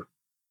together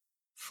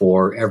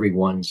for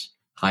everyone's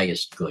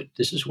highest good.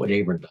 This is what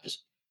Abram does.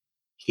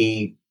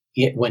 He,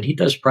 when he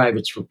does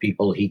privates for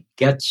people, he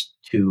gets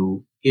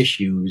to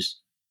issues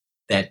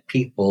that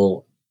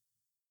people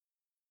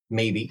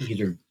maybe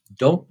either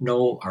don't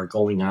know are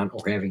going on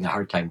or having a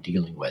hard time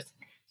dealing with.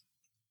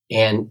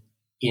 And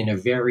in a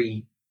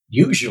very,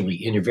 usually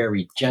in a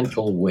very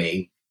gentle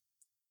way,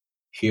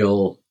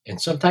 and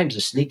sometimes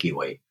a sneaky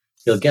way,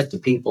 he'll get the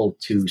people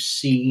to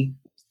see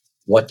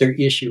what their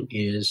issue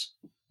is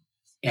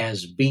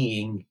as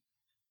being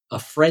a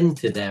friend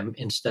to them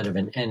instead of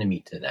an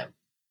enemy to them.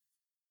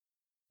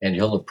 And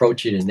he'll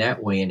approach it in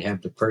that way and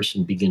have the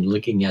person begin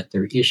looking at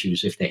their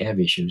issues, if they have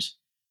issues,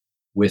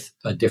 with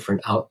a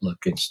different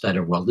outlook instead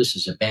of, well, this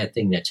is a bad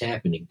thing that's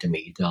happening to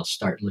me. They'll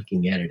start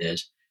looking at it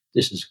as,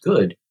 this is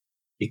good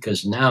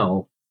because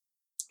now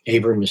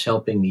Abram is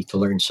helping me to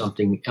learn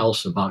something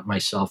else about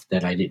myself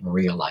that I didn't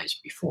realize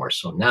before.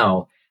 So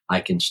now I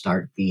can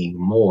start being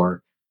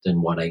more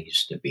than what I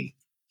used to be.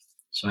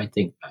 So I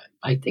think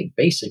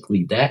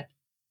basically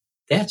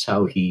that's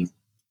how he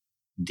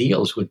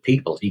deals with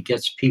people. He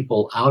gets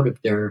people out of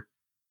their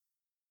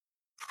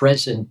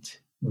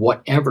present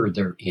whatever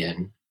they're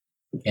in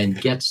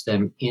and gets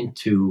them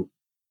into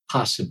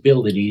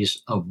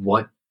possibilities of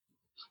what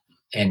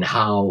and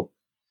how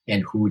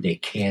and who they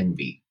can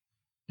be.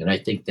 And I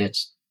think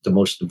that's the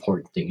most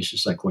important thing. It's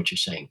just like what you're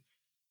saying.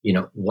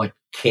 What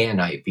can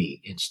I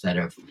be instead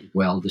of,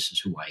 well, this is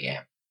who I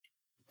am.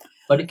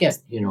 But again,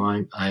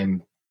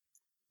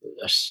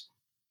 a s-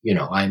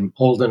 I'm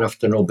old enough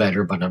to know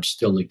better, but I'm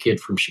still a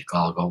kid from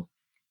Chicago,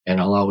 and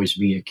I'll always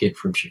be a kid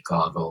from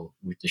Chicago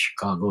with the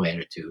Chicago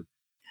attitude.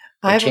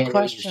 I But have a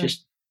channeling is question.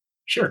 just,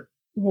 sure.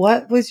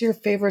 What was your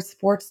favorite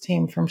sports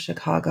team from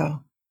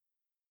Chicago?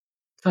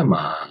 Come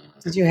on,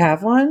 Did you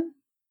have one?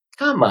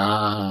 come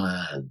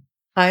on.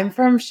 I'm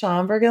from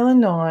Schaumburg,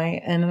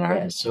 Illinois, and in our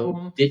Yeah. So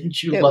home,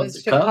 didn't you it love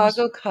was the Cubs?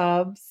 Chicago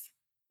Cubs,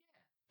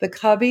 the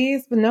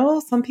Cubbies. But no,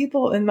 some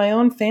people in my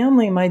own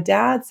family, my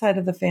dad's side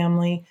of the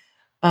family,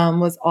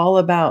 was all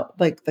about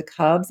like the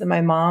Cubs, and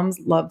my mom's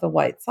loved the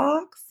White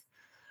Sox.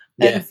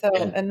 And Yeah, so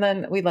yeah, and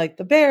then we like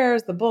the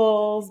Bears, the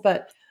Bulls,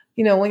 but,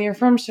 when you're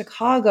from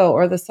Chicago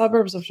or the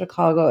suburbs of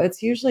Chicago,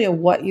 it's usually a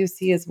what you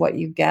see is what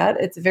you get.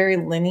 It's very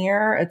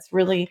linear. It's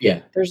really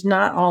yeah, there's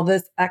not all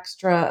this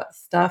extra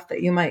stuff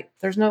that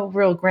there's no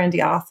real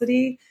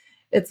grandiosity.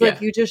 It's like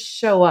yeah, you just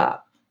show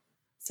up.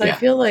 So I yeah.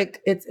 feel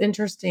like it's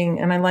interesting,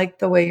 and I like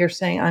the way you're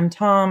saying, "I'm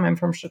Tom, I'm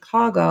from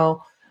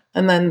Chicago,"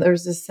 and then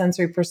there's this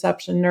sensory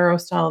perception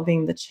neurostyle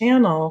being the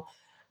channel.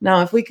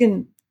 Now, if we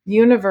can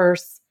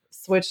universe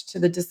switch to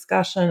the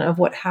discussion of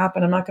what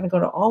happened, I'm not gonna go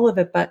to all of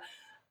it, but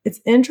it's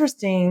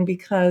interesting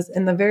because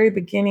in the very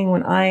beginning,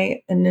 when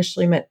I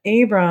initially met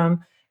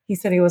Abram, he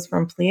said he was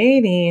from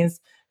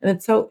Pleiades, and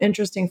it's so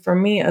interesting for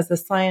me as a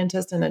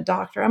scientist and a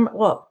doctor. I'm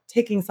well,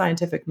 taking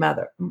scientific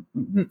method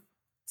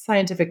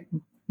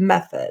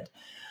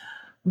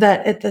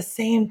that at the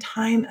same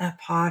time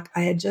epoch,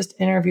 I had just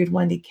interviewed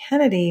Wendy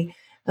Kennedy.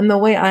 And the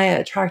way I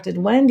attracted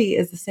Wendy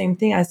is the same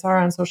thing. I saw her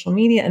on social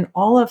media, and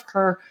all of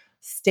her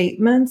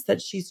statements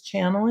that she's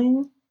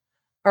channeling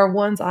are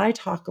ones I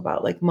talk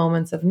about, like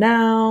moments of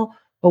now,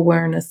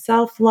 awareness,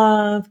 self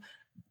love,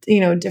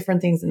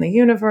 different things in the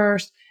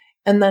universe.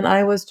 And then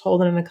I was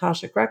told in an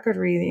Akashic record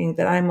reading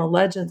that I'm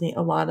allegedly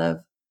a lot of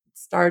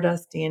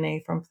Stardust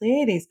DNA from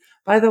Pleiades.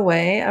 By the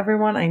way,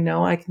 everyone, I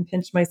know I can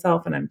pinch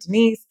myself, and I'm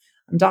Denise.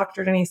 I'm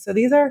Dr. Denise. So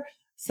these are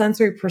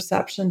sensory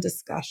perception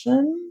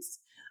discussions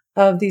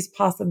of these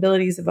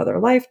possibilities of other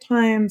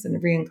lifetimes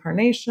and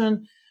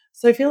reincarnation.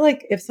 So I feel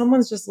like if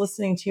someone's just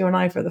listening to you and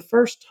I for the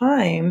first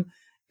time,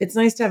 it's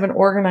nice to have an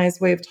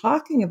organized way of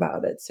talking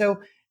about it. So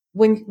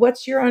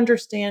what's your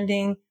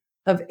understanding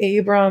of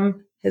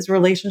Abram, his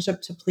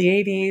relationship to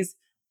Pleiades,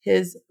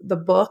 the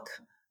book,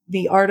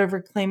 The Art of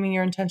Reclaiming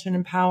Your Intention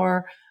and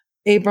Power,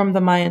 Abram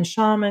the Mayan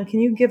shaman? Can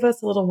you give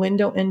us a little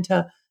window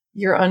into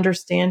your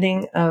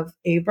understanding of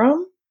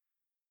Abram?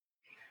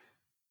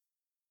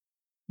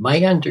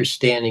 My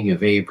understanding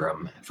of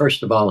Abram,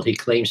 first of all, he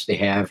claims to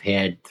have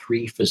had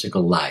three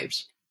physical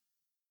lives,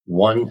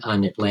 one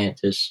on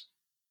Atlantis,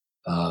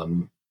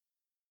 um,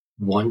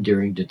 one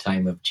during the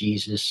time of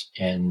Jesus,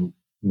 and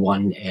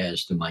one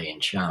as the Mayan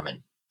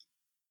shaman.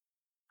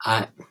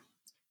 I,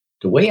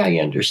 the way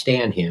I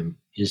understand him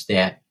is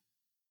that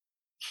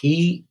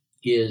he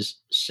is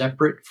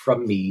separate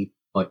from me,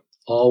 but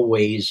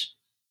always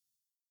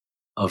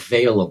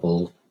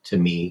available to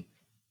me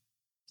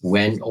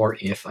when or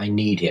if I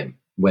need him,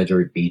 whether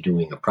it be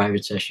doing a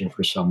private session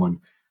for someone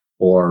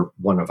or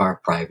one of our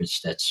privates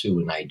that Sue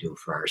and I do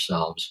for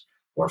ourselves,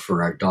 or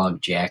for our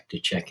dog Jack to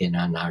check in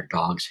on our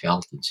dog's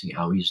health and see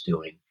how he's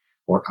doing,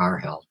 or our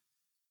health.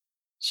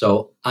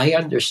 So I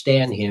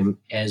understand him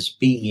as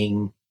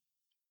being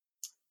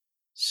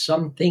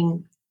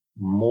something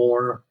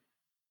more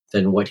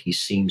than what he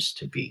seems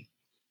to be.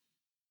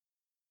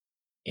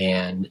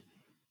 And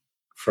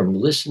from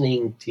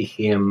listening to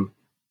him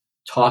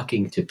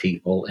talking to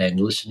people and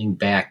listening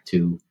back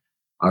to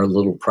our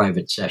little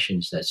private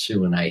sessions that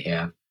Sue and I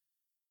have,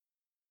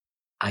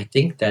 I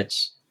think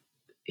that's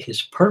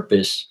his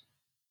purpose,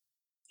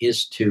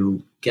 is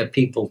to get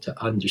people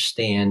to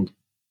understand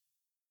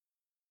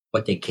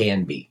what they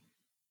can be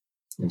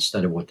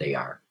instead of what they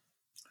are,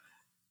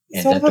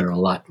 and So I that have a they're a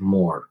lot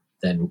more.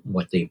 than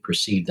what they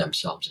perceive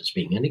themselves as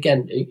being. And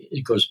again,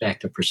 it goes back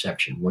to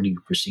perception. What do you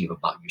perceive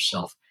about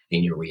yourself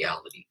and your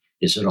reality?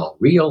 Is it all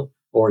real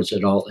or is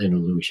it all an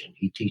illusion?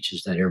 He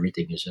teaches that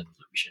everything is an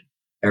illusion.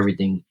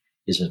 Everything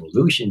is an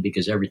illusion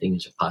because everything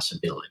is a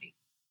possibility.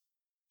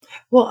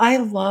 Well, I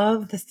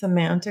love the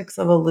semantics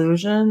of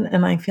illusion,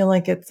 and I feel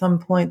like at some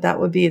point that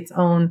would be its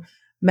own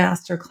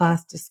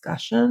masterclass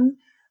discussion.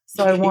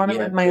 So I want to,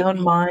 Yeah, in it my could own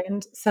be.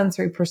 mind,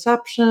 sensory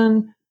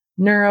perception,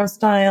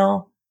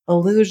 neurostyle,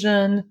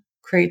 illusion,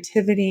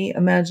 creativity,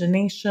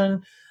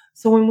 imagination.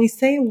 So when we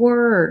say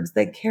words,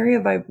 they carry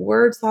a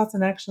words, thoughts,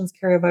 and actions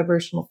carry a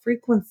vibrational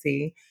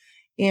frequency.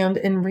 And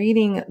in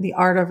reading The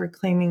Art of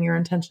Reclaiming Your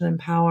Intention and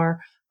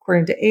Power,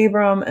 according to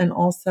Abram, and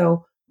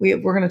also we're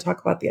going to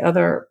talk about the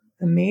other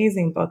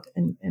amazing book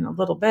in a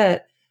little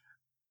bit.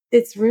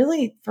 It's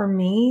really, for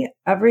me,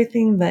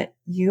 everything that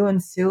you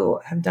and Sue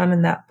have done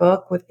in that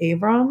book with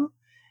Abram,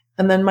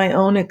 and then my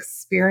own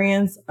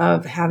experience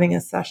of having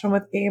a session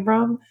with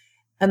Abram,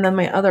 and then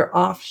my other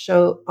off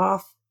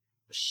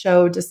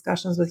show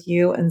discussions with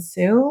you and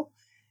Sue.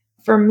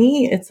 For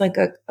me, it's like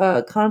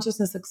a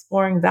consciousness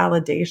exploring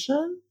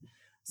validation.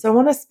 So I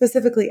want to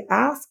specifically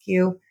ask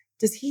you,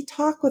 does he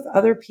talk with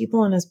other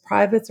people in his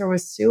privates or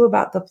with Sue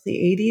about the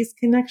Pleiades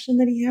connection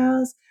that he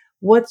has?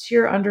 What's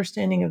your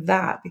understanding of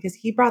that? Because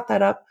he brought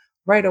that up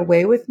right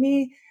away with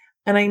me.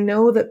 And I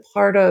know that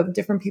part of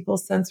different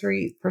people's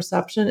sensory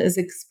perception is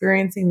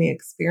experiencing the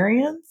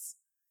experience.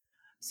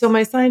 So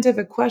my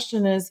scientific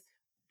question is,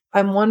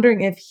 I'm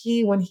wondering if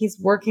he, when he's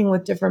working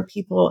with different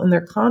people in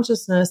their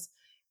consciousness,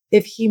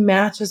 if he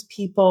matches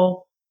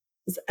people's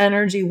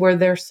energy where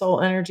their soul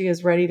energy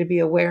is ready to be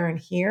aware and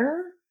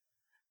hear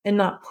and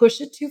not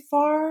push it too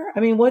far. I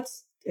mean,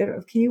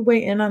 can you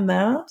weigh in on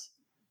that?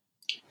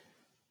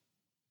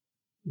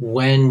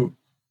 When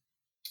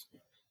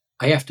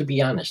I have to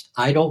be honest,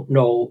 I don't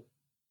know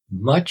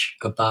much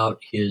about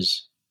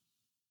his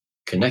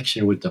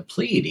connection with the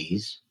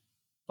Pleiades,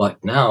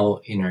 but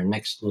now in our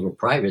next little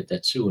private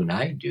that Sue and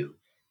I do,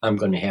 I'm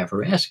going to have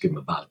her ask him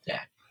about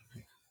that.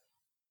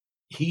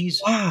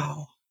 He's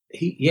Wow.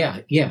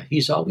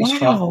 he's always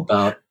talked Wow.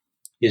 about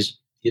his.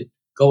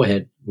 Go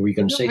ahead. Were you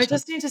going to No, say I something?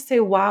 just need to say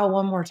wow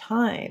one more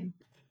time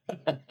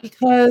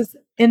because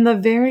in the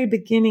very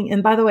beginning,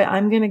 and by the way,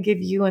 I'm going to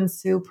give you and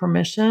Sue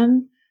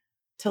permission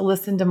to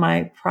listen to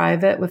my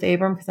private with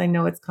Abram because I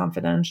know it's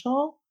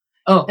confidential.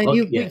 Oh, And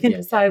okay, we yeah, can yeah,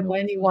 decide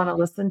when you wanna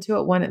listen to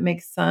it, when it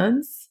makes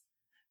sense,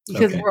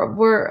 because okay,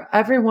 we're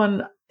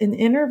everyone in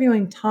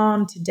interviewing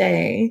Tom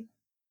today,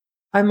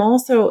 I'm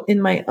also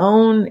in my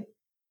own,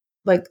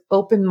 like,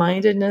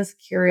 open-mindedness,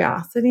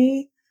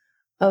 curiosity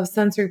of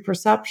sensory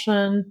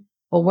perception,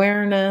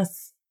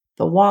 awareness,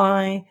 the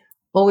why,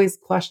 always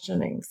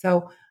questioning.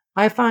 So,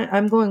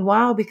 I'm going,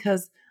 "Wow,"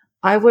 because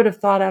I would have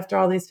thought after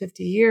all these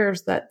 50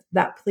 years that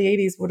that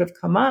Pleiades would have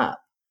come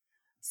up.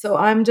 So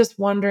I'm just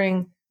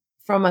wondering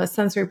from a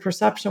sensory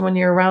perception, when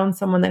you're around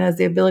someone that has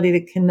the ability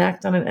to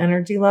connect on an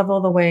energy level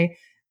the way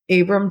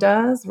Abram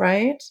does,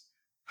 right?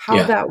 How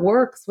yeah, that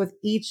works with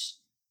each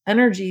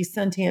energy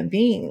sentient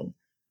being.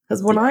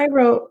 Because when yeah, I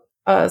wrote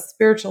a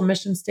spiritual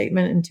mission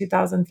statement in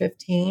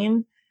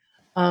 2015,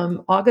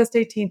 August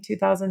 18th,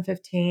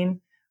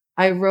 2015,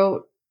 I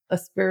wrote a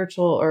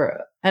spiritual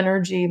or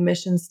energy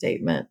mission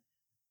statement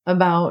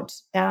about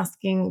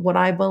asking what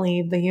I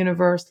believe the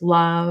universe,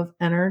 love,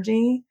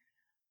 energy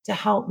to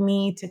help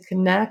me to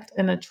connect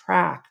and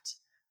attract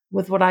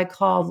with what I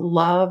called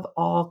love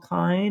all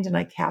kind. And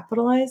I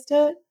capitalized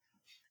it.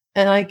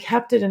 And I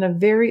kept it in a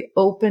very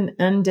open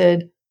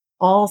ended,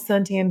 all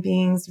sentient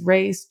beings,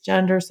 race,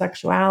 gender,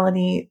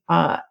 sexuality,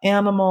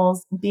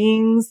 animals,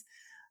 beings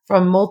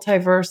from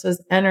multiverses,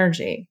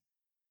 energy.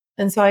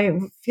 And so I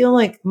feel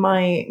like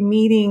my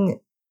meeting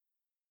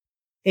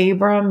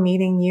Abram,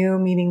 meeting you,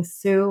 meeting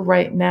Sue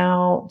right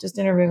now, just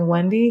interviewing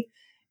Wendy,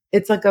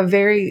 it's like a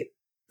very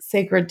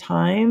sacred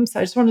time. So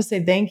I just want to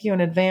say thank you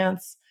in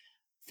advance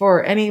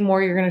for any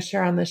more you're going to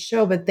share on this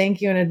show, but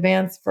thank you in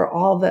advance for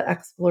all the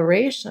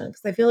exploration.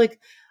 Because I feel like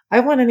I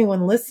want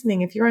anyone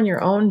listening, if you're on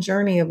your own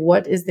journey of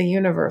what is the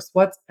universe,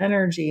 what's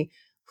energy,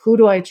 who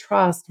do I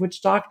trust,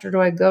 which doctor do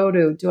I go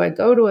to? Do I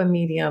go to a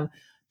medium?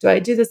 Do I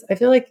do this? I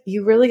feel like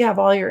you really have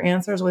all your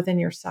answers within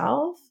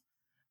yourself,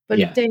 but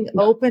yeah. staying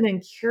Yeah. open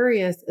and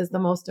curious is the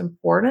most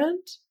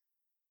important.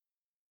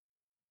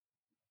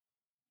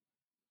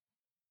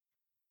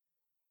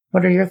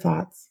 What are your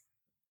thoughts?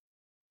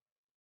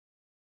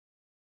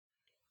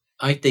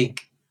 I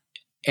think,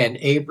 and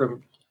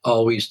Abram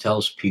always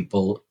tells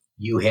people,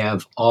 you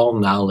have all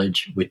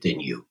knowledge within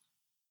you.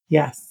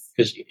 Yes.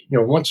 Because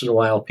once in a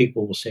while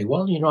people will say,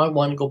 well, I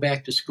want to go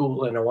back to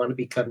school and I want to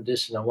become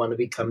this and I want to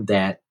become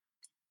that,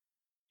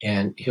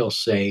 and he'll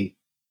say,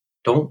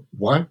 don't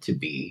want to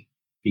be,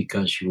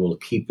 because you will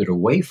keep it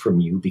away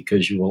from you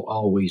because you will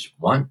always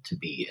want to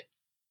be it.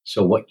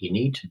 So what you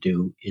need to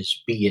do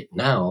is be it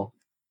now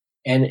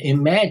and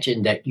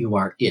imagine that you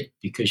are it,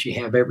 because you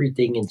have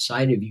everything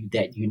inside of you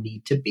that you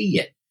need to be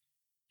it.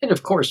 And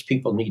of course,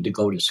 people need to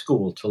go to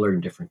school to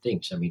learn different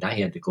things. I mean, I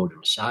had to go to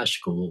massage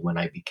school when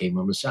I became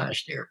a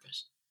massage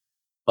therapist.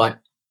 But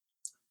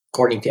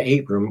according to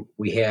Abram,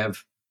 we have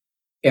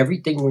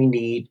everything we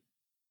need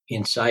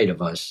inside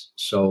of us.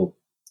 So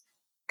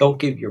don't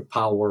give your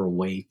power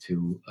away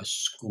to a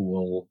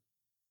school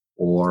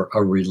or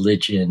a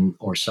religion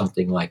or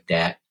something like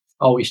that.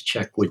 Always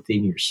check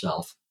within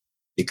yourself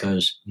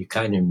because you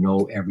kind of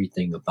know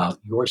everything about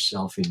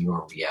yourself and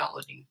your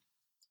reality.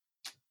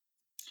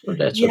 So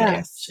that's what I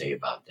have to Yes. say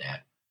about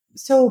that.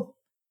 So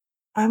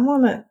I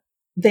want to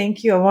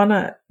thank you. I want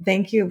to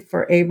thank you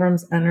for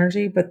Abram's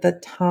energy, but the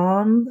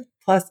Tom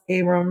plus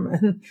Abram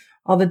and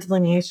all the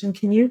delineation,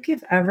 can you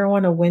give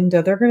everyone a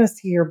window? They're going to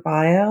see your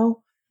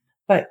bio,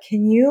 but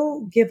can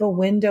you give a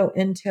window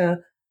into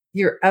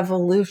your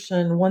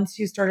evolution once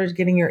you started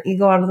getting your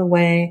ego out of the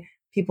way,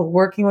 people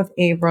working with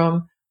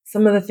Abram,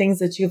 some of the things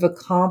that you've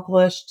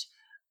accomplished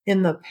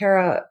in the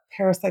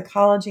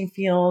parapsychology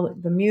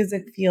field, the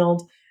music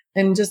field,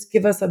 and just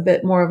give us a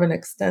bit more of an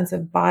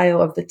extensive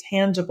bio of the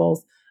tangibles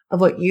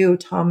of what you,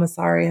 Tom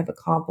Massari, have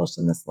accomplished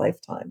in this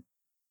lifetime.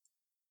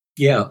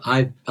 Yeah,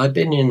 I've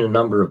been in a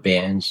number of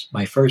bands.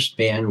 My first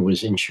band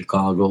was in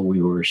Chicago.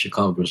 We were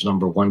Chicago's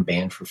number one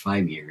band for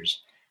 5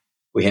 years.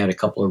 We had a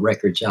couple of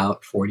records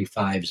out,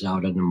 45s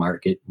out on the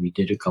market. We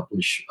did a couple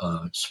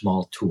of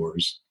small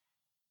tours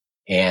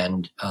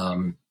and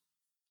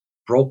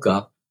broke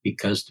up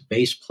because the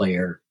bass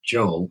player,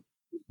 Joe,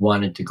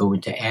 wanted to go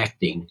into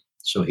acting.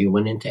 So he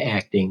went into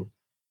acting,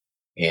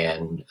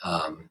 and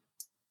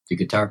the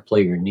guitar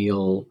player,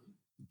 Neil,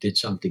 did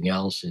something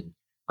else. And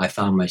I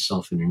found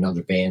myself in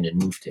another band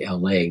and moved to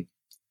LA.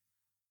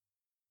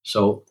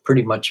 So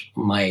pretty much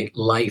my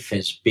life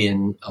has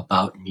been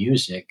about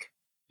music.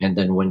 And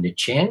then when the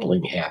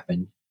channeling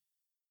happened,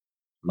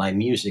 my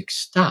music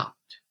stopped.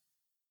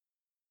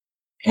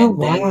 Oh,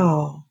 And then,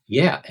 wow.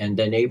 yeah, and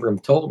then Abram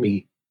told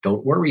me,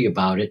 don't worry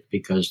about it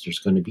because there's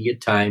going to be a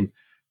time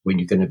when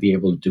you're going to be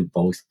able to do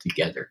both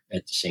together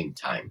at the same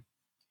time,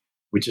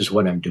 which is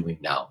what I'm doing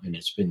now. And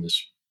it's been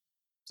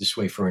this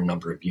way for a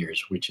number of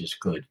years, which is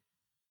good.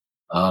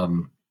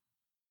 Um,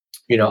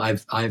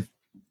 I've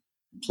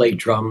played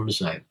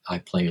drums, I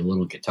play a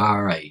little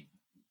guitar, I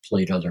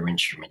played other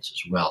instruments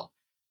as well.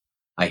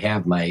 I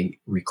have my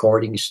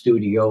recording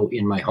studio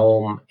in my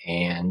home,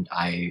 and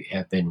I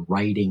have been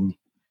writing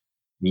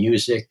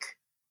music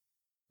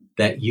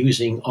that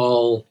using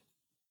all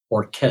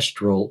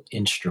orchestral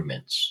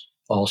instruments,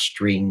 all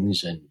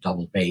strings and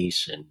double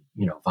bass and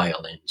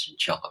violins and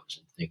cellos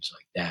and things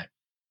like that.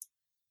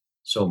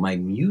 So my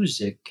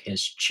music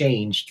has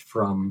changed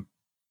from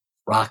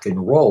rock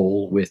and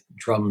roll with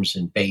drums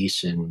and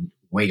bass and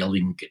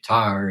wailing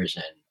guitars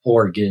and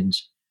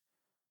organs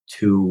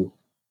to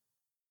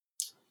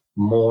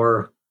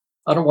more,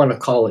 I don't want to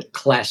call it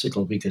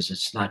classical because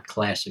it's not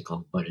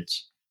classical, but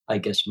it's, I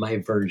guess, my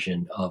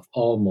version of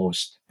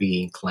almost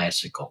being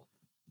classical.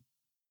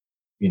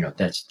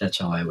 That's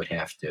how I would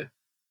have to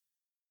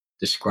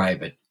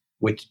describe it.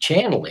 With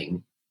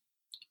channeling,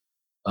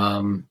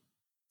 um,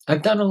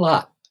 I've done a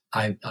lot.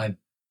 I've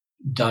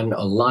done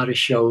a lot of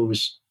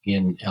shows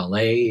in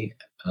LA,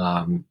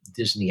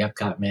 Disney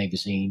Epcot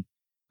magazine.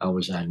 I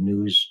was on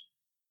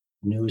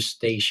news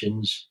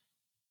stations,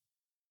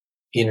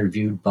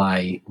 interviewed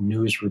by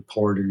news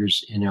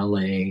reporters in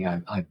LA.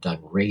 I've done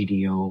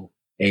radio.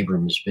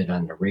 Abram has been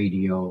on the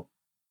radio.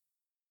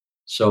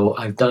 So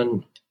I've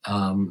done,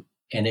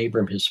 and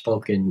Abram has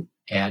spoken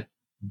at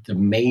the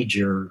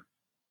major,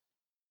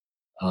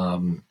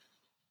 um,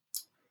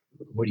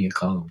 what do you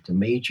call them? The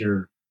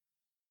major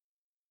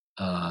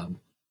um,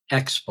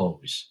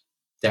 expos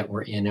that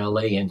were in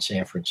LA and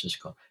San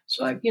Francisco.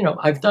 So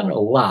I've done a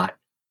lot,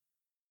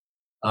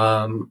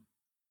 um,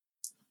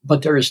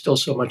 but there is still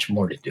so much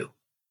more to do.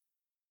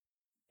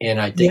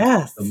 And I think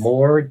the Yes.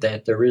 more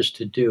that there is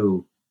to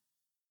do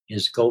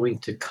is going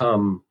to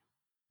come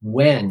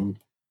when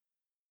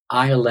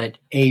I let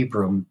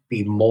Abram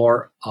be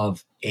more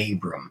of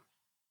Abram.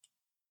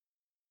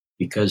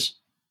 Because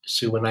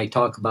Sue and I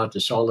talk about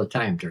this all the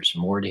time. There's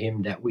more to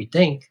him that we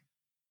think,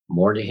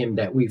 more to him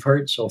that we've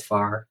heard so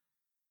far.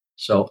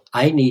 So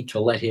I need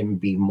to let him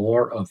be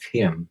more of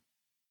him,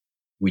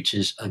 which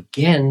is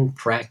again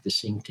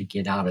practicing to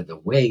get out of the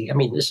way. I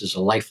mean, this is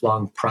a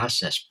lifelong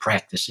process,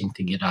 practicing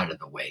to get out of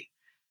the way.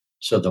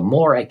 So the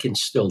more I can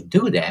still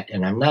do that,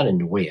 and I'm not in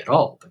the way at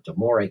all, but the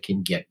more I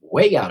can get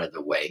way out of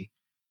the way,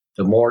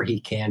 the more he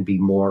can be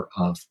more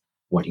of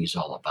what he's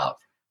all about,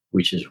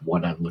 which is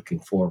what I'm looking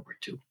forward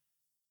to.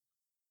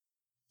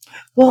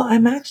 Well,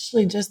 I'm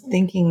actually just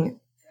thinking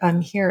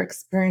I'm here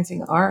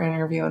experiencing our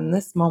interview in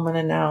this moment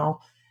and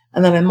now,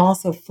 and then I'm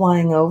also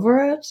flying over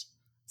it.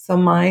 So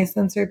my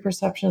sensory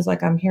perception is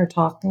like I'm here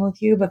talking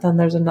with you, but then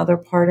there's another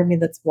part of me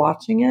that's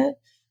watching it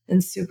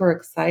and super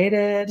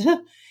excited.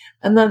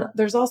 And then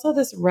there's also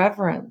this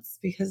reverence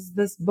because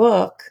this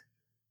book,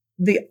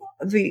 the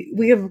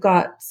we have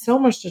got so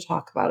much to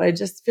talk about. I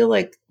just feel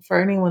like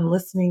for anyone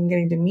listening,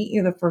 getting to meet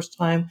you the first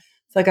time,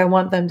 it's like I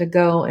want them to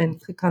go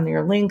and click on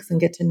your links and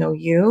get to know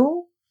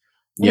you.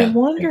 But I'm Yeah,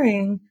 thank you.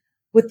 wondering,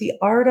 with the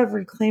art of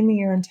reclaiming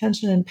your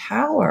intention and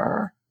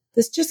power,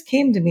 this just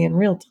came to me in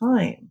real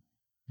time.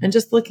 And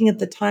just looking at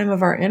the time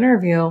of our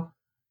interview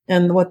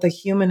and what the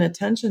human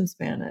attention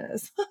span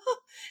is,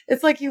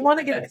 it's like you want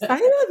to get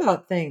excited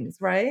about things,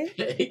 right?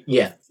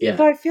 Yeah, So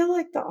yeah, I feel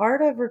like the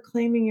art of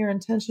reclaiming your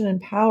intention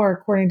and power,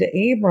 according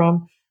to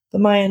Abram, the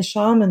Mayan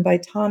shaman by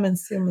Tom and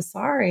Sue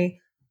Massari,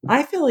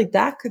 I feel like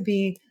that could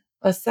be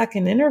a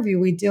second interview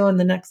we do in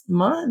the next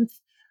month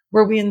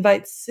where we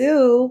invite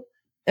Sue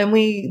and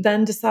we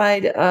then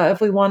decide if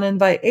we want to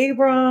invite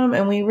Abram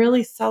and we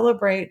really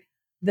celebrate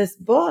this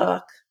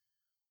book.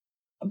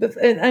 But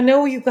and I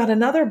know you've got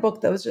another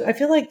book that was, I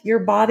feel like your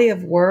body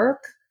of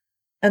work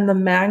and the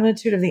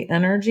magnitude of the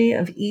energy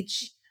of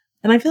each.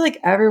 And I feel like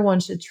everyone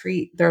should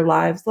treat their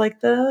lives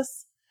like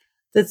this,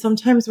 that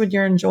sometimes when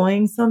you're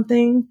enjoying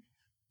something,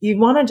 you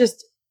want to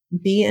just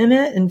be in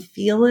it and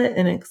feel it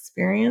and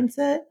experience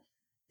it.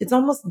 It's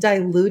almost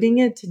diluting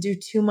it to do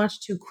too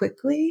much too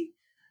quickly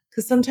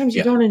because sometimes you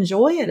yeah, don't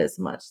enjoy it as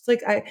much. It's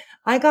like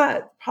I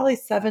got probably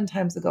 7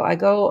 times ago. I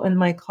go in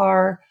my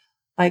car,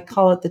 I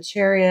call it the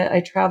Chariot.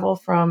 I travel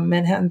from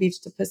Manhattan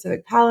Beach to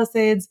Pacific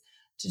Palisades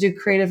to do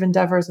creative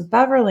endeavors with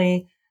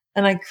Beverly,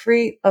 and I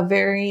create a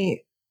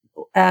very,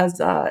 as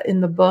in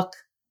the book,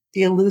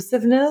 the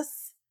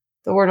elusiveness,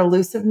 the word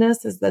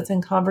elusiveness is that's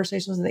in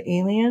Conversations with the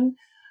Alien,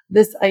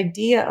 this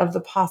idea of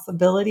the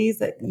possibilities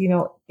that,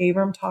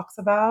 Abram talks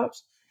about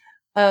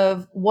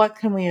of what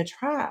can we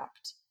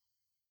attract.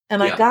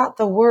 And I yeah, got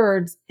the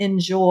words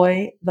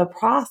enjoy the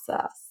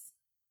process.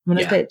 I'm going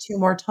to yeah, say it 2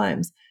 more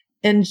times.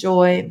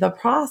 Enjoy the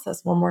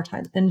process. One more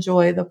time.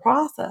 Enjoy the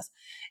process.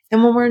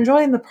 And when we're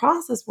enjoying the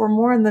process, we're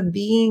more in the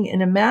being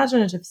and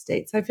imaginative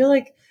state. So I feel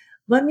like,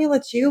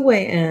 let you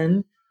weigh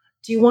in.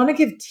 Do you want to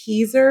give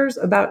teasers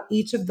about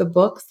each of the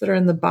books that are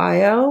in the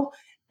bio?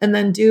 And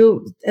then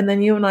you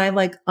and I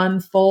like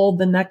unfold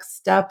the next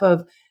step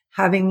of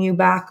having you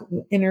back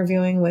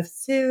interviewing with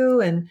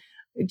Sue. And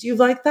do you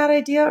like that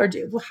idea, or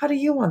how do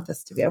you want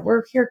this to be?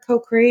 We're here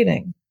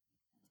co-creating.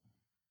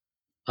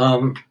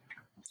 um,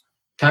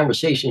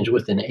 conversations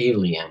with an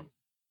alien.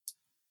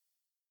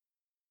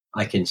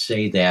 I can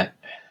say that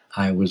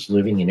I was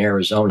living in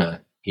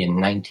Arizona in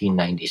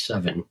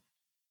 1997,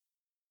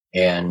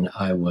 and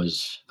I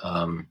was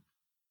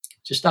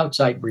just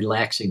outside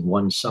relaxing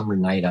one summer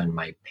night on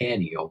my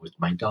patio with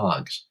my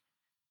dogs.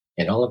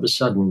 And all of a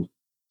sudden,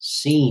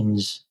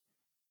 scenes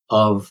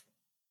of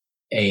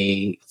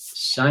a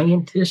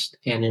scientist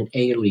and an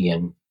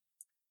alien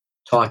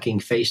talking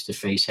face to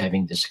face,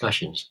 having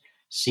discussions,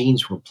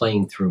 scenes were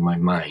playing through my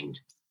mind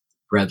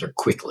rather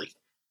quickly.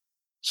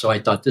 So I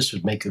thought this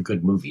would make a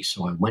good movie.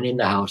 So I went in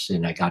the house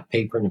and I got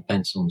paper and a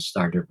pencil and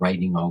started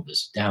writing all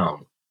this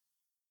down.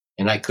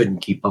 And I couldn't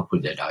keep up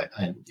with it.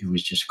 It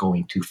was just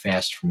going too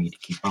fast for me to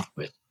keep up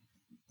with.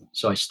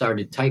 So I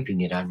started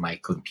typing it on my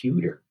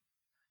computer.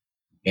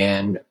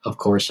 And of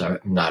course, I'm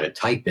not a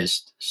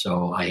typist,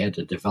 so I had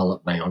to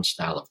develop my own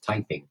style of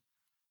typing.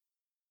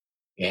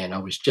 And I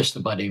was just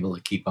about able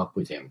to keep up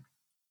with him,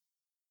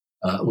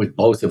 with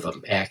both of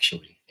them,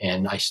 actually.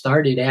 And I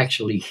started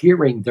actually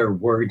hearing their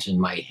words in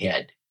my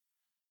head.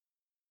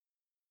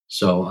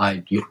 So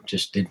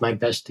just did my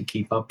best to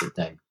keep up with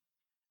them.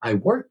 I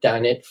worked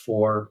on it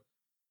for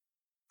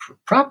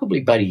probably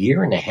about a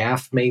year and a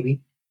half,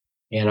 maybe.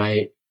 And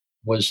I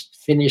was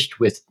finished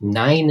with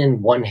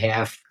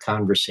 9.5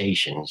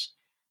 conversations.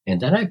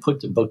 And then I put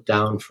the book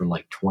down for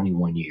like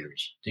 21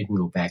 years, didn't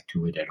go back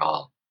to it at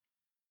all.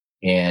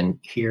 And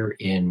here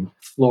in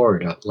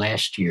Florida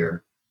last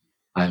year,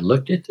 I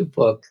looked at the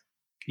book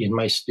in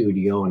my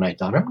studio and I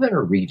thought, I'm going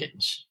to read it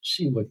and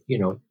see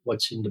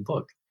what's in the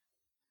book.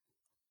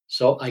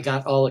 So I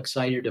got all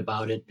excited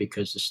about it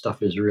because the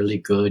stuff is really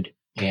good.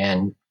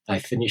 And I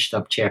finished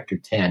up chapter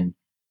 10,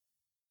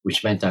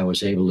 which meant I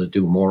was able to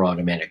do more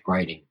automatic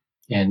writing.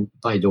 And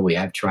by the way,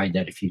 I've tried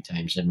that a few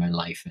times in my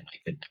life and I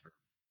could never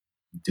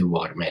do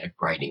automatic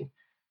writing,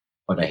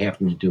 but I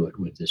happen to do it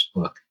with this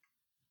book.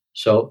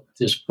 So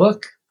this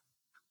book,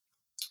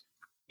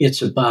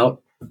 it's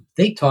about,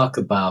 they talk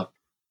about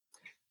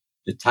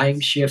the time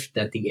shift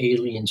that the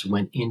aliens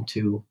went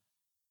into,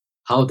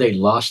 how they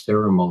lost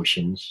their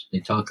emotions.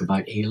 They talk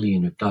about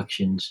alien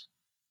abductions,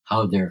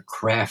 how their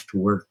craft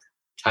work,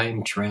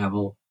 time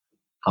travel,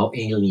 how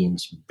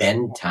aliens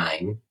bend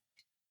time.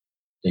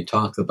 They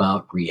talk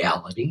about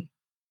reality.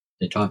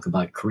 They talk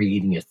about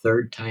creating a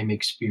third time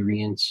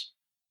experience,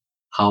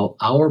 how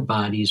our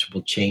bodies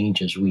will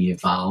change as we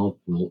evolve,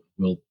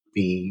 will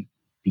be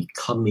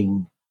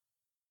becoming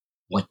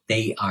what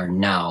they are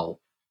now,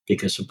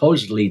 because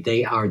supposedly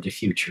they are the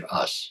future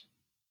us.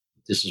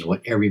 This is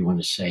what everyone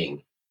is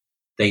saying.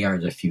 They are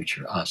the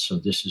future us.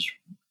 So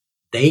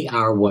they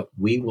are what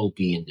we will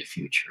be in the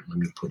future. Let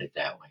me put it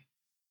that way.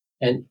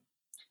 And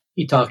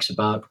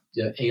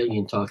the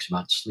alien talks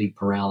about sleep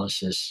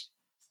paralysis,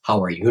 how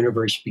our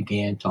universe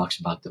began, talks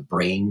about the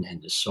brain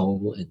and the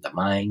soul and the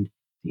mind,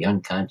 the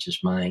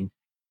unconscious mind.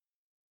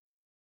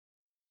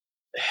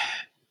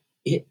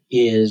 It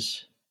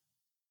is,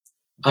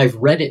 I've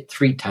read it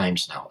 3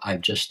 times now.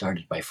 I've just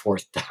started my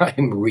fourth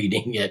time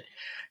reading it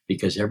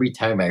because every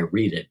time I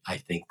read it, I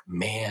think,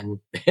 man,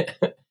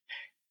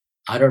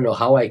 I don't know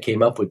how I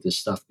came up with this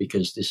stuff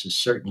because this is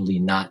certainly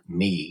not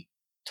me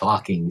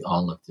talking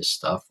all of this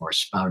stuff or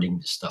spouting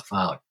this stuff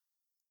out.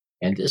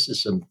 And this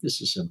is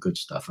some good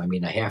stuff. I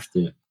mean, I have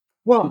to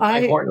Well, toot my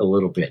I horn a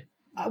little bit.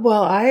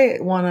 I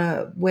want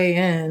to weigh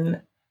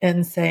in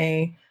and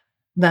say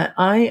that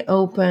I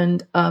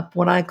opened up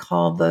what I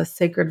call the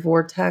sacred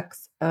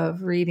vortex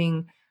of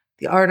reading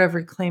The Art of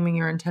Reclaiming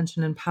Your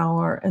Intention and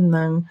Power, and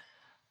then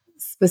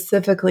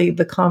specifically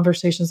the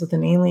Conversations with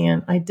an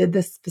Alien. I did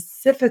this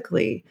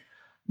specifically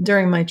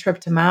during my trip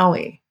to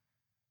Maui.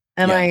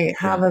 And Yeah, I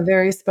have yeah, a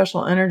very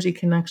special energy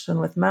connection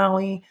with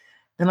Maui.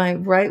 And I,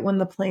 right when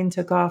the plane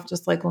took off,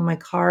 just like when my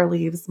car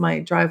leaves my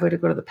driveway to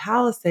go to the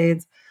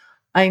Palisades,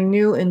 I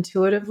knew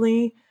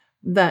intuitively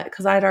that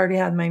because I'd already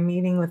had my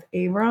meeting with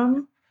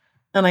Abram,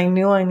 and I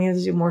knew I needed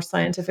to do more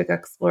scientific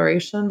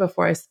exploration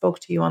before I spoke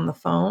to you on the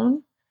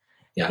phone.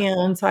 yeah.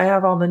 And so I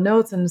have all the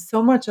notes, and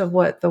so much of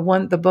what the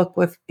book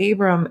with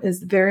Abram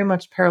is very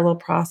much parallel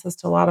process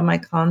to a lot of my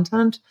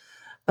content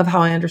of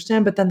how I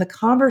understand. But then the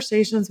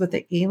conversations with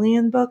the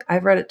alien book,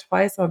 I've read it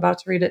twice. I'm about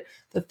to read it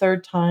the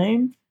third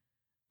time.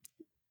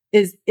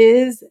 Is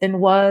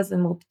and was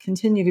and will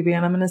continue to be.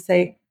 And I'm going to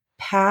say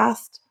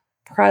past,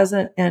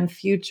 present, and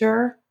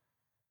future,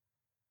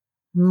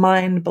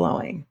 mind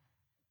blowing.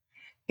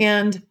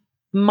 And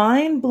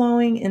mind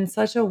blowing in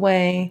such a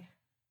way,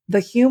 the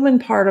human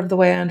part of the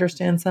way I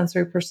understand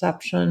sensory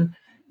perception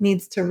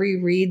needs to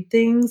reread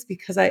things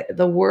because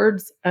the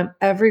words,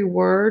 every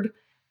word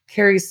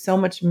carries so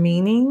much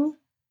meaning.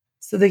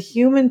 So the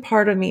human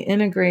part of me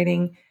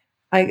integrating,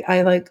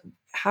 I like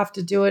have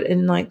to do it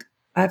in like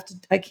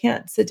I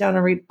can't sit down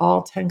and read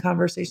all 10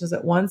 conversations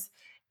at once,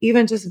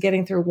 even just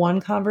getting through one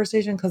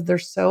conversation because they're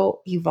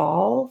so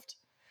evolved.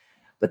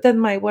 But then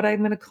my what I'm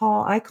going to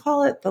call I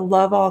call it the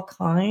love all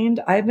kind.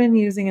 I've been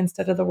using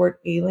instead of the word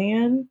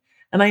alien,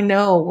 and I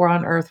know we're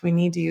on earth, we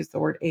need to use the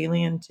word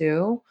alien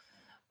too,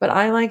 but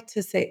I like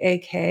to say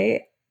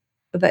AK,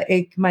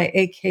 my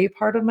AK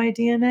part of my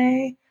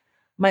DNA,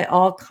 my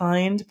all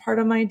kind part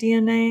of my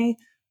DNA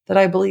that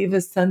I believe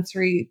is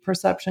sensory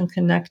perception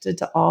connected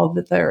to all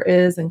that there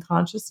is in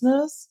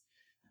consciousness,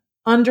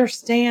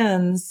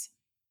 understands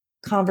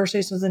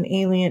conversations with an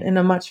alien in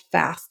a much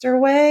faster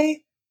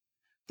way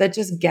that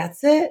just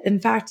gets it. In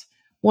fact,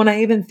 when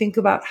I even think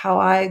about how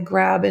I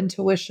grab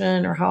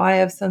intuition or how I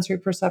have sensory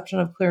perception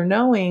of clear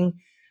knowing,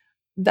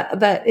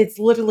 that it's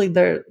literally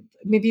there.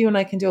 Maybe you and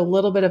I can do a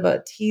little bit of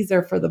a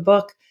teaser for the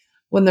book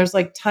when there's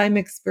like time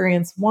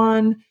experience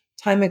one,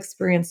 time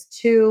experience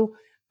two,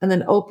 and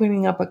then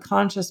opening up a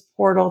conscious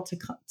portal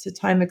to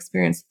time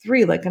experience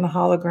three, like in a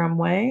hologram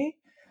way.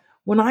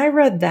 When I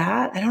read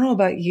that, I don't know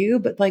about you,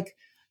 but like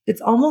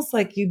it's almost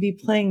like you'd be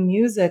playing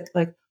music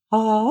like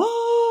ah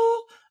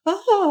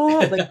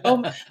like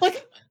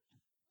like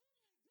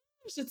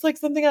it's like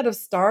something out of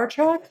Star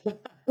Trek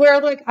where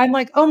like I'm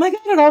like, "Oh my god,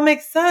 it all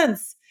makes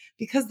sense."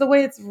 Because the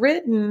way it's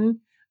written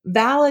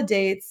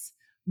validates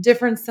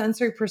different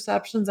sensory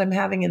perceptions I'm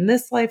having in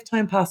this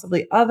lifetime,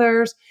 possibly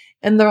others,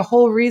 and the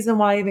whole reason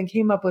why I even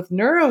came up with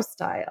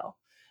neurostyle,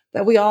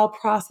 that we all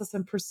process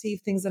and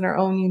perceive things in our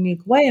own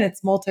unique way and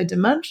it's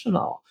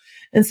multidimensional.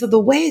 And so the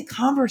way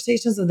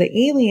conversations with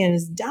the alien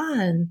is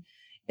done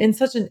in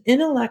such an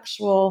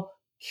intellectual,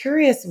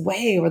 curious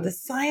way where the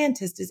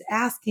scientist is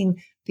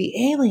asking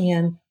the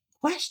alien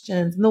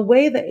questions and the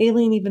way the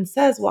alien even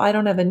says, well, I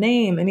don't have a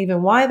name, and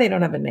even why they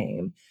don't have a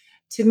name,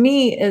 to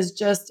me is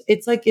just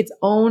it's like its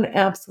own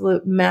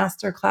absolute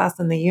masterclass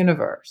in the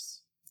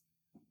universe.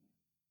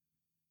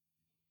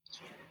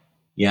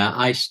 Yeah,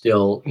 I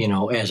still,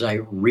 as I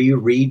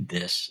reread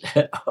this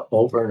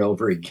over and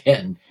over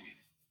again,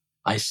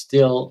 I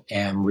still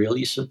am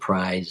really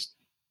surprised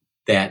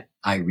that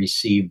I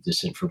received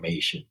this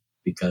information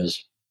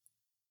because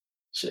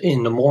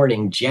in the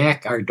morning,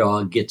 Jack, our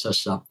dog, gets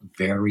us up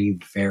very,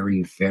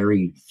 very,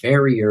 very,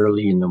 very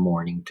early in the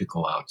morning to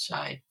go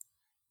outside.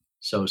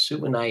 So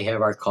Sue and I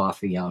have our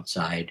coffee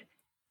outside,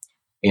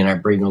 and I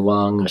bring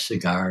along a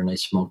cigar and I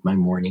smoke my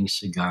morning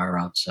cigar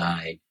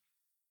outside.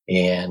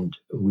 And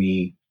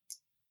we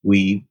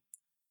we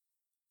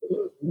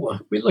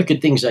look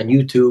at things on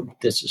YouTube.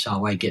 This is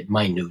how I get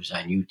my news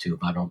on YouTube.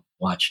 I don't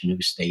watch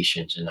news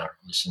stations and I don't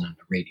listen on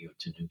the radio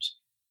to news.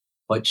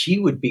 But she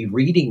would be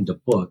reading the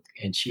book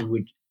and she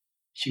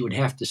would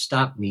have to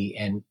stop me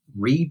and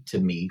read to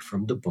me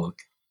from the book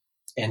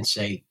and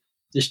say,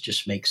 "This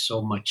just makes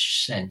so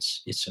much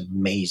sense. It's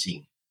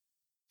amazing."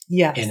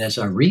 And Yes. as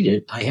I read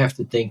it, I have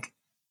to think,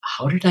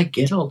 how did I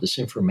get all this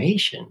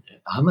information?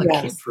 I'm a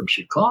kid Yes. from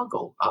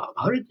Chicago.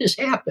 How did this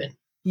happen?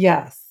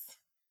 Yes.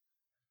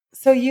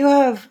 So you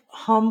have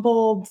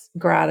humbled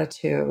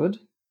gratitude.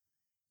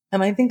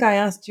 And I think I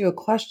asked you a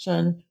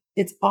question.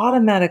 It's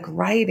automatic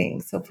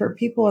writing. So for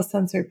people with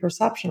sensory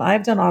perception,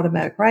 I've done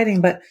automatic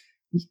writing, but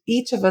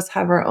each of us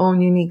have our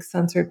own unique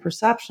sensory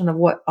perception of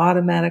what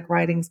automatic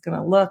writing is going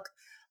to look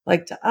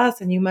like to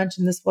us. And you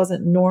mentioned this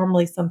wasn't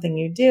normally something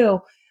you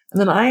do. And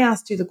then I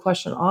asked you the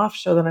question off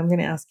show that I'm going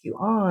to ask you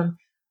on.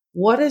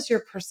 What is your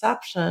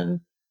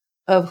perception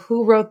of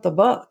who wrote the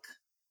book?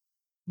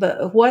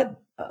 The what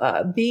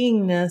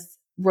beingness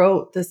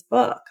wrote this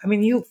book? I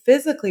mean, you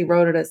physically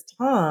wrote it as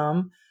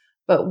Tom,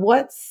 but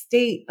what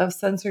state of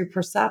sensory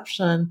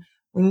perception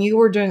when you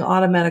were doing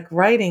automatic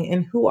writing,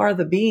 and who are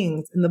the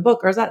beings in the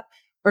book? Or is that,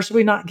 or should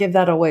we not give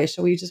that away?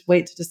 Should we just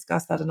wait to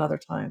discuss that another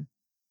time?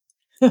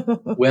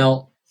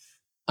 Well,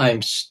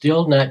 I'm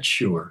still not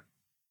sure.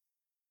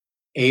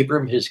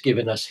 Abram has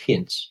given us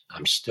hints.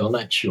 I'm still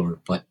not sure,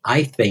 but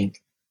I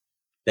think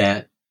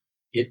that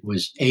it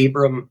was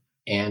Abram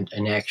and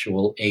an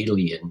actual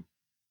alien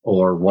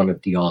or one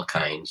of the all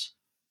kinds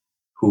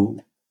who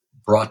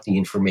brought the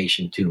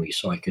information to me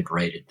so I could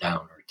write it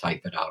down or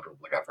type it out or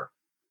whatever.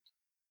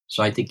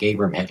 So I think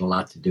Abram had a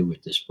lot to do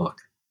with this book.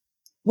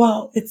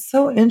 Well, it's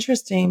so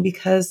interesting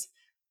because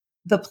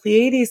the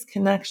Pleiades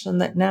connection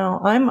that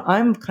now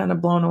I'm kind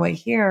of blown away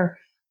here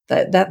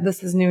that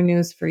this is new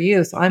news for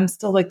you. So I'm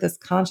still like this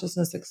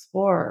consciousness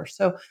explorer.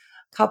 So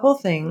couple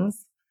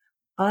things.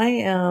 I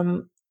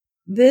am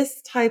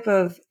this type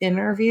of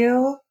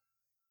interview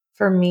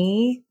for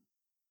me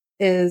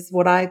is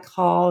what I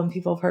call, and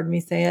people have heard me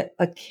say it,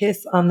 a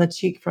kiss on the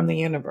cheek from the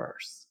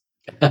universe.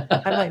 I'm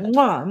like,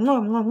 mwah,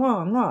 mwah, mwah,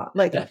 mwah, mwah.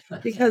 Like,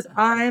 because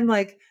I'm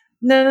like,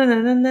 no, no,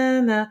 no, no,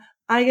 no, no.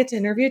 I get to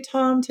interview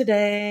Tom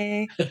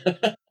today.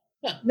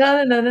 No,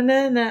 no, no, no,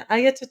 no, no.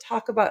 I get to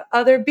talk about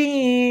other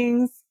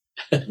beings.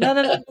 No,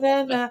 no, no,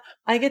 no, no.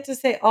 I get to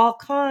say all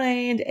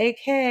kind,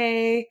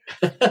 AK,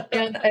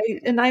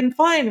 and I'm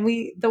fine.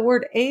 The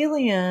word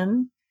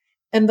alien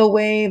and the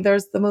way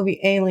there's the movie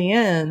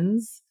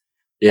Aliens,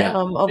 Yeah,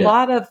 a yeah,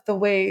 lot of the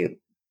way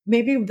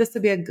maybe this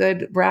would be a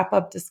good wrap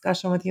up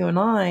discussion with you and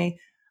I.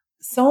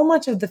 So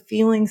much of the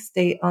feeling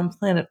state on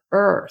planet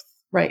Earth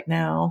right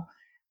now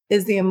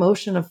is the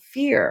emotion of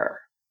fear.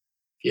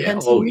 yeah.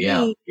 And to Oh, yeah,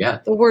 me, yeah,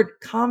 the word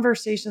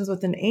conversations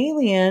with an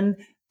alien,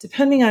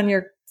 depending on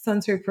your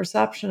sensory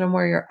perception and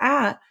where you're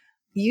at,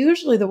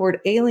 usually the word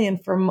alien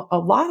from a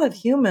lot of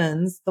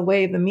humans, the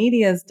way the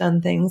media has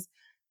done things,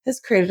 has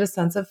created a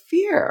sense of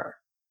fear.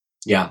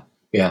 yeah,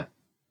 yeah,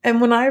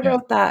 And when I yeah,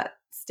 wrote that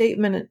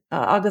statement,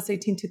 August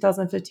 18,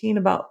 2015,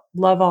 about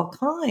love all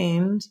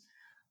kind,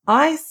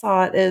 I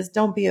saw it as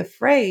don't be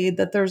afraid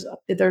that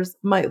there's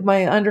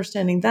my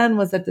understanding then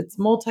was that it's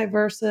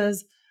multiverses,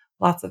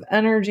 lots of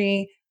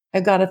energy.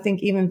 I've got to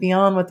think even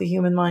beyond what the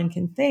human mind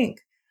can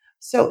think.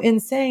 So in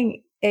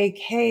saying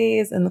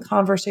AKs and the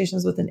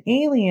conversations with an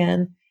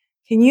alien,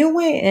 can you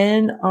weigh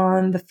in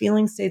on the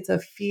feeling states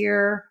of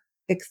fear,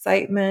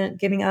 excitement,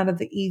 getting out of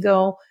the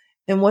ego,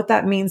 and what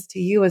that means to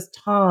you as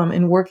Tom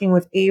in working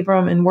with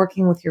Abram and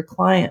working with your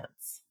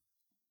clients?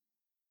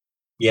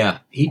 yeah.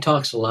 He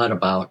talks a lot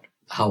about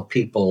how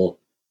people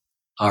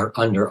are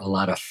under a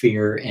lot of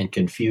fear and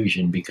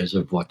confusion because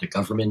of what the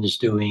government is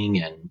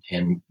doing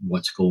and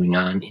what's going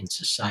on in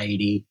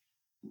society.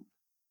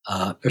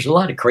 There's a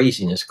lot of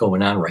craziness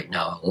going on right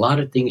now. A lot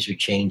of things are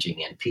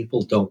changing, and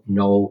people don't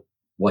know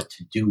what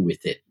to do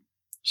with it.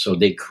 So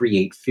they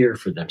create fear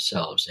for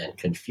themselves and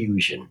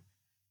confusion,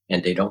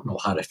 and they don't know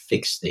how to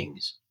fix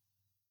things.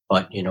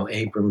 But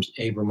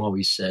Abram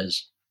always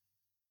says,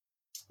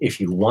 if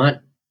you want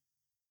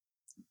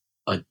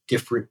a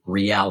different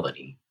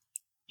reality,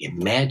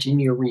 imagine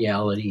your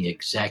reality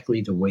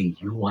exactly the way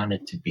you want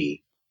it to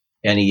be.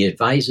 And he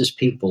advises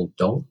people,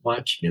 don't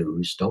watch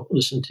news, don't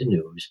listen to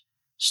news,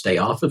 stay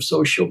off of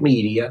social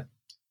media,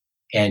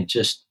 and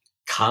just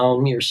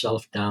calm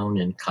yourself down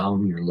and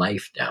calm your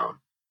life down.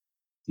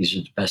 These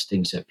are the best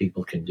things that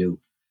people can do.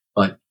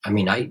 But I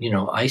mean,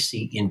 I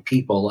see in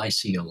people, I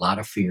see a lot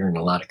of fear and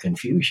a lot of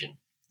confusion,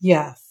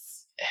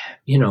 Yes.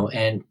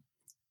 and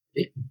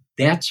it,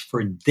 that's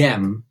for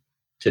them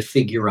to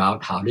figure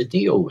out how to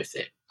deal with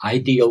it. I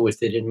deal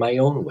with it in my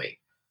own way.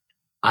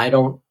 I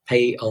don't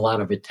pay a lot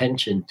of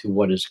attention to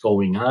what is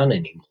going on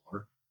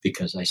anymore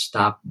because I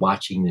stopped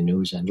watching the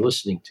news and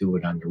listening to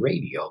it on the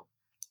radio.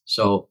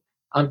 So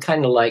I'm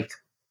kind of like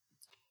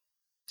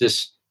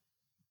this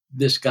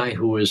this guy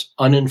who is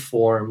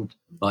uninformed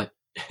but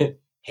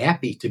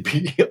happy to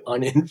be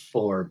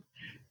uninformed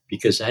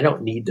because I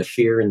don't need the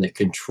fear and the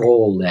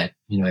control that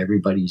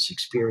everybody's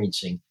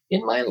experiencing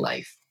in my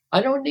life.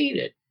 I don't need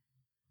it.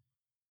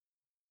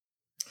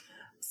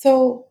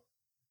 So,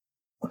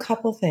 a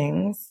couple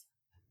things.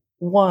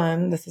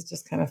 One, this is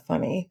just kind of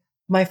funny.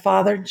 My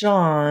father,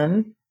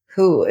 John,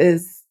 who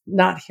is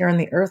not here on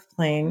the earth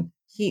plane,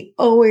 he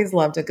always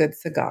loved a good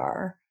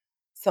cigar.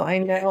 So I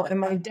know, and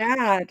my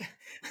dad,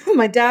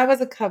 my dad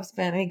was a Cubs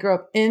fan and he grew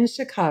up in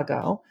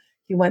Chicago.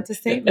 He went to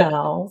St.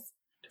 Mel's.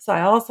 So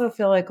I also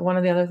feel like one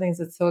of the other things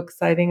that's so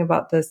exciting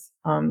about this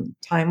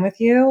time with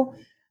you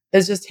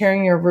is just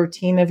hearing your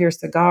routine of your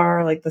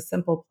cigar, like the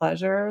simple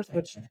pleasures,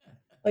 which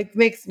like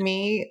makes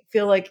me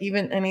feel like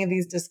even any of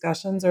these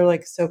discussions are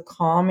like so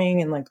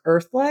calming and like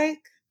earth-like.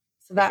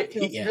 So that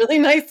feels Yeah. really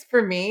nice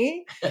for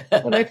me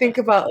when I think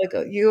about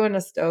like you and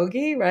a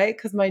stogie, right?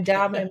 Because my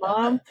dad,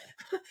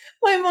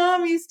 my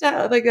mom used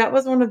to like that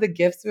was one of the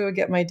gifts we would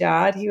get my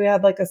dad. He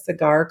had like a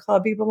cigar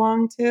club he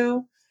belonged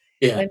to,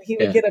 Yeah. and he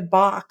would Yeah. get a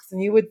box,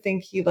 and you would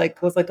think he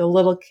like was like a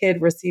little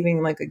kid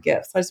receiving like a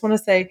gift. So I just want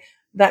to say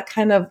that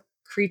kind of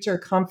creature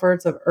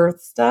comforts of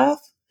earth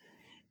stuff.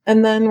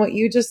 And then what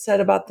you just said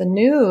about the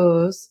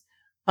news,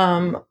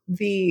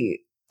 the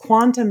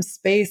quantum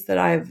space that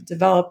I've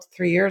developed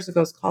 3 years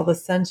ago is called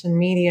Ascension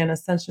Media and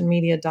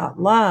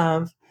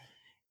ascensionmedia.love.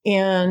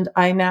 And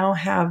I now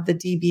have the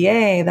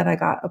DBA that I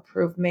got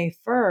approved May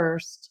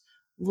 1st.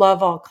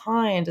 Love All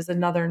Kind is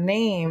another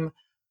name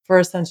for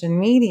Ascension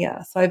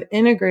Media. So I've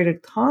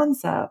integrated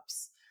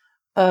concepts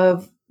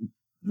of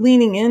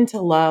leaning into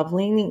love,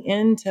 leaning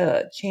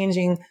into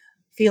changing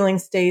feeling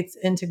states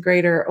into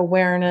greater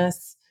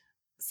awareness,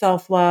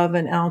 self love,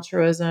 and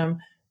altruism,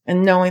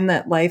 and knowing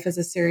that life is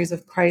a series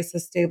of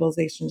crisis,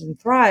 stabilizations, and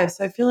thrive.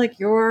 So I feel like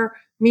you're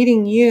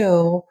meeting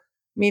you,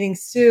 meeting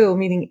Sue,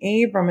 meeting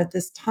Abram at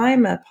this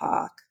time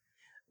epoch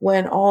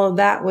when all of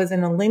that was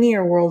in a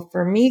linear world.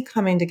 For me,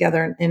 coming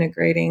together and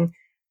integrating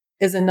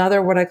is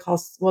another what I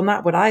call, well,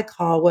 not what I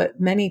call, what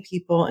many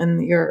people in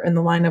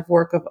the line of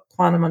work of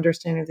quantum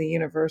understanding of the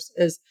universe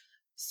is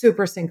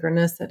super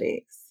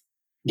synchronicities.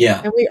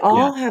 Yeah. And we Yeah.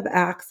 all have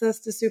access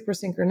to super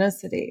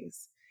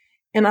synchronicities.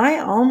 And I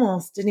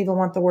almost didn't even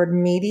want the word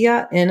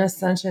media in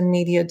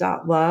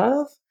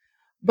ascensionmedia.love,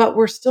 but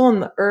we're still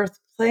in the earth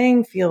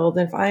playing field.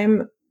 If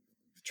I'm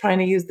trying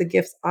to use the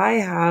gifts I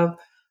have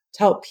to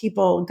help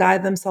people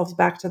guide themselves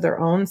back to their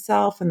own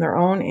self and their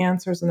own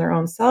answers and their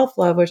own self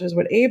love, which is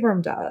what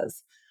Abram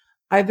does.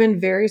 I've been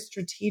very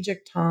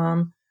strategic,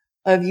 Tom,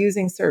 of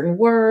using certain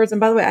words.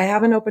 And by the way, I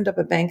haven't opened up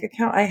a bank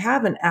account. I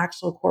have an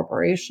actual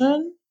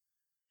corporation,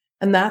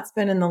 and that's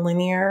been in the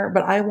linear,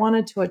 but I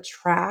wanted to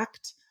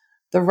attract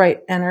the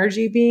right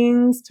energy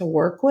beings to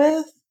work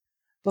with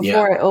Yeah.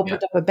 before I Yeah.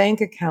 opened up a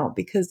bank account,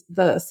 because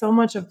the so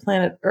much of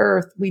planet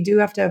Earth, we do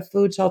have to have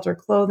food, shelter,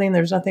 clothing.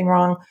 There's nothing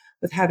wrong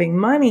with having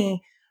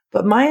money,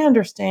 but my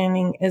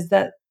understanding is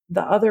that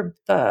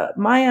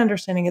my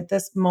understanding at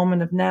this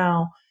moment of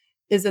now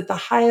is that the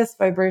highest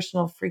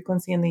vibrational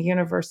frequency in the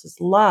universe is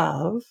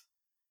love.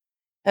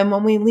 And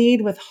when we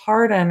lead with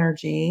heart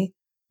energy,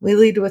 we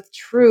lead with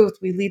truth,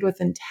 we lead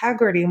with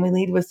integrity, and we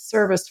lead with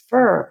service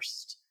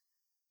first.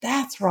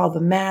 That's where all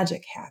the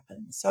magic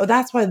happens. So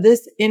that's why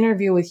this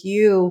interview with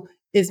you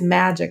is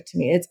magic to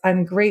me.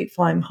 I'm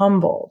grateful, I'm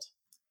humbled.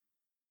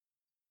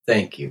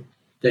 Thank you.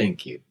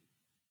 Thank you.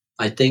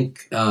 I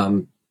think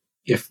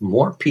if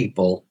more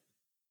people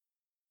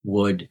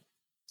would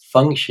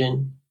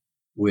function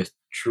with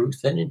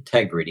truth and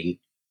integrity,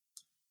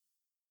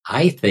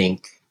 I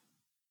think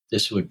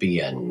this would be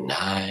a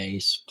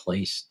nice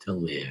place to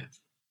live.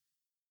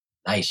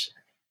 Nicer.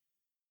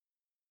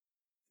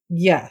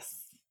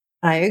 Yes,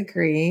 I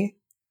agree.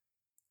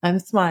 I'm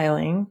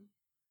smiling.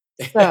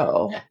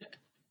 So,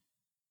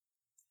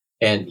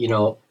 And,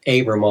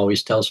 Abram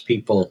always tells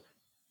people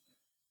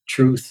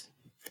truth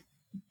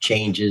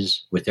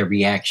changes with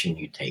every action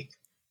you take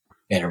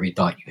and every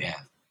thought you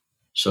have.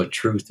 So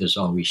truth is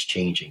always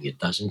changing. It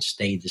doesn't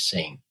stay the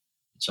same.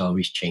 It's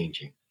always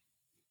changing.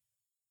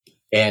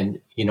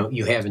 And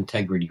you have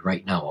integrity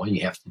right now. All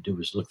you have to do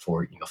is look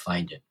for it and you'll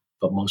find it.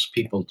 But most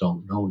people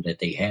don't know that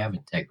they have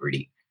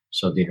integrity,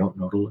 so they don't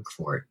know to look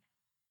for it.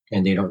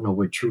 And they don't know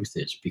what truth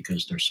is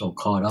because they're so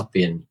caught up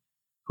in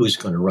who's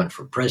going to run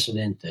for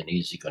president and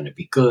is he going to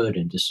be good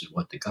and this is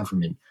what the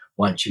government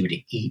wants you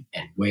to eat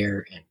and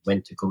wear and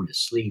when to go to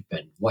sleep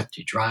and what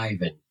to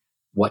drive and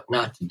what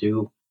not to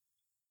do.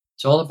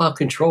 It's all about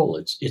control.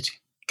 It's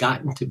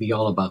gotten to be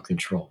all about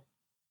control.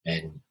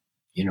 And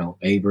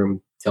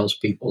Abram tells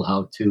people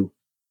how to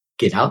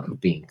get out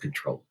of being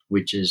controlled,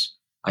 which is,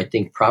 I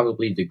think,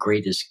 probably the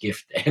greatest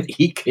gift that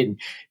he can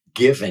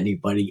give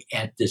anybody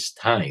at this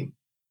time.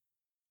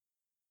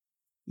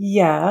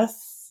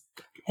 yes.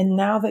 And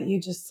now that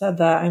you just said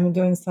that, I'm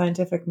doing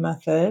scientific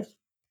method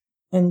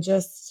and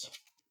just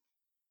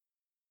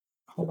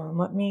hold on,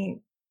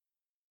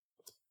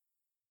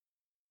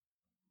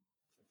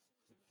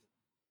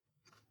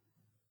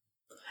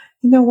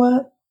 you know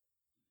what?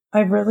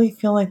 I really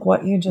feel like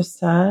what you just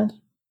said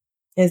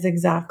is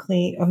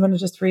exactly, I'm going to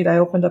just read. I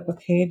opened up a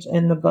page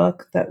in the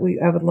book that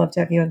I would love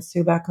to have you and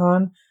Sue back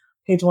on,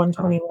 page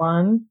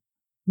 121.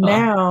 Uh,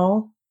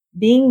 Now,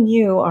 being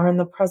you are in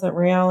the present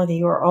reality,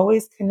 you are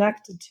always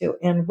connected to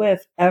and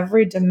with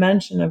every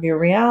dimension of your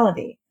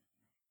reality,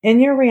 in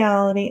your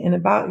reality and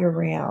about your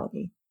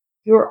reality.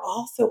 You are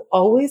also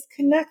always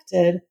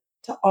connected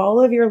to all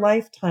of your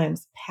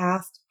lifetimes,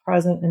 past,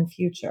 present, and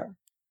future.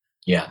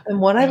 yeah, And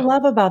what I yeah,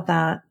 love about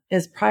that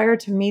is prior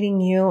to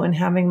meeting you and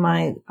having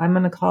I'm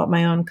going to call it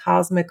my own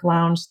cosmic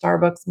lounge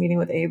Starbucks meeting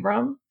with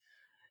Abram,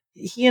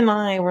 he and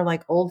I were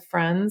like old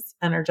friends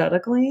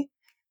energetically.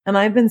 And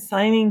I've been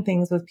signing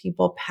things with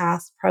people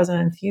past,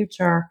 present, and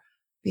future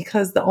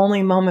because the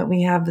only moment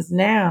we have is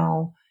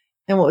now.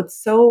 And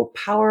what's so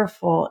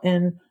powerful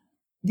in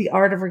the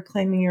art of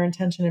reclaiming your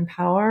intention and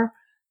power,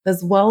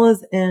 as well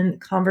as in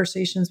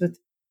conversations with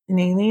an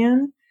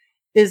alien,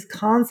 is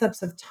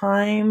concepts of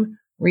time,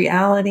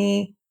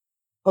 reality,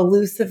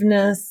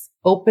 elusiveness,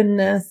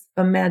 openness,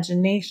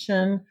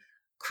 imagination,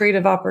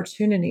 creative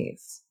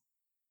opportunities.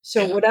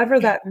 So, yeah, whatever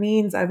yeah, that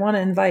means, I want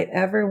to invite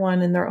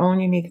everyone in their own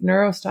unique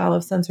neurostyle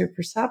of sensory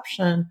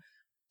perception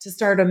to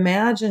start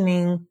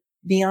imagining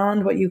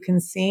beyond what you can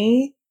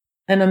see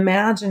and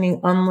imagining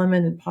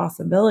unlimited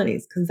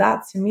possibilities. Because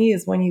that to me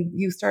is when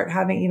you start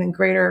having even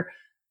greater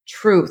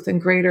truth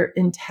and greater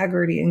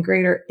integrity and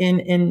greater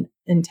in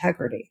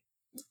integrity.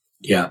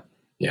 Yeah,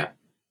 yeah,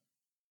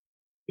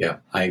 yeah.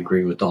 I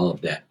agree with all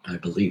of that. I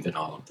believe in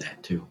all of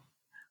that too.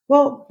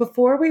 Well,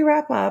 before we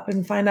wrap up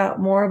and find out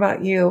more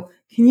about you,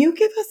 can you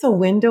give us a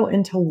window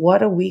into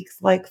what a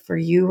week's like for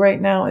you right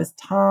now as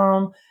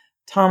Tom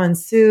and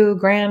Sue,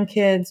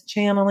 grandkids,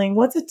 channeling?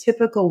 What's a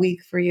typical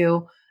week for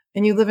you?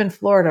 And you live in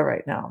Florida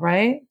right now,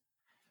 right?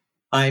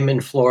 I'm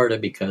in Florida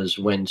because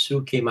when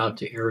Sue came out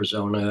to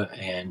Arizona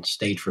and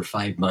stayed for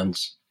 5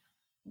 months,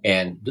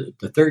 and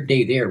the third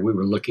day there, we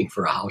were looking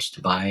for a house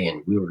to buy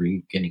and we were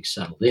getting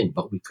settled in,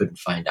 but we couldn't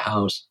find a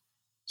house.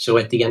 So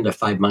at the end of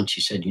 5 months,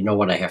 she said, "You know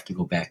what? I have to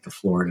go back to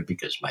Florida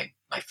because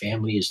my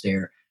family is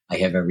there. I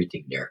have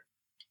everything there."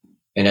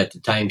 And at the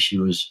time, she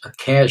was a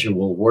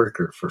casual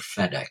worker for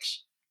FedEx.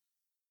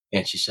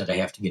 And she said, "I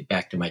have to get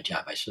back to my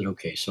job." I said,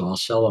 "Okay, so I'll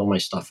sell all my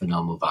stuff and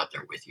I'll move out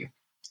there with you."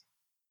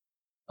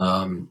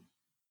 Um,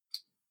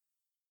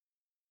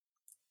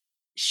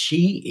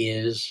 she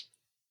is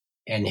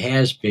and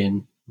has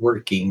been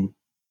working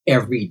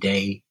every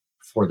day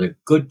for the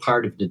good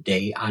part of the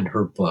day on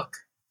her book.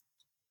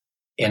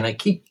 And I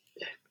keep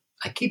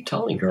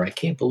telling her, "I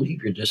can't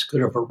believe you're this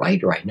good of a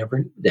writer. I never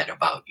knew that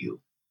about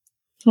you.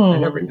 I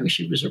never Hmm. knew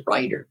she was a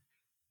writer."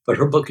 But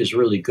her book is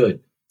really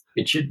good.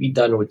 It should be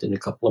done within a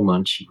couple of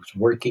months. She was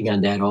working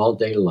on that all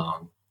day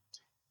long.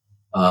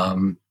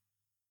 Um,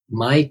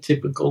 my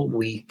typical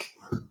week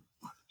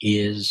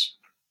is,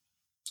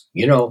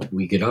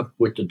 we get up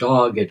with the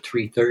dog at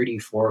 3:30,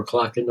 4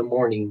 o'clock in the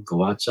morning,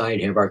 go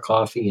outside, have our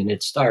coffee, and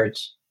it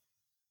starts.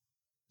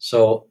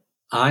 So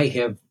I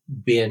have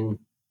been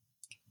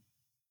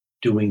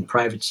doing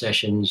private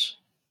sessions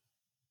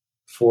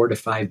 4 to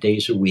 5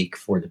 days a week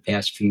for the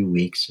past few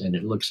weeks, and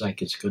it looks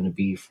like it's going to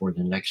be for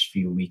the next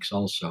few weeks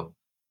also.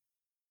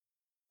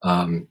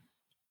 Um,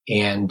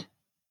 and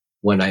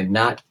when I'm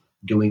not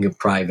doing a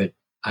private,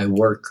 I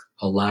work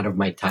a lot of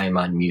my time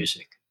on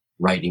music,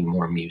 writing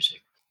more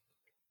music.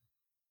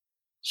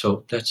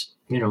 So that's,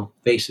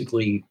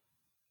 basically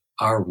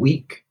our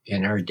week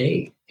and our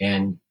day.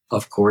 And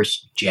of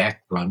course,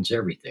 Jack runs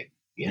everything.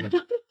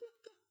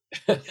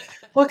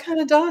 What kind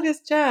of dog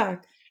is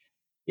Jack?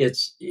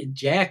 It's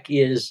Jack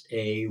is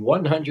a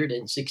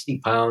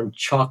 160-pound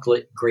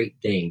chocolate Great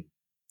Dane.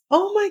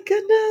 Oh my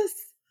goodness.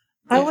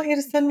 I Yeah. want you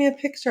to send me a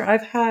picture.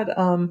 I've had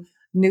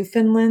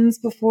Newfoundlands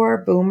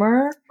before,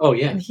 Boomer, Oh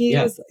yeah. and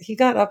Yeah. he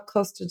got up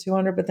close to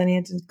 200, but then he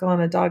had to go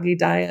on a doggy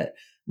diet.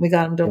 We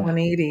got him to Yeah.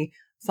 180.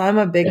 So I'm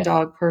a big Yeah.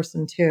 dog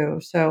person too.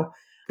 So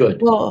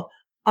Good. well,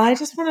 I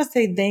just want to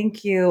say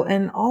thank you.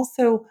 And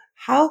also,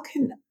 how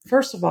can,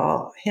 first of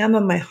all, hand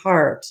on my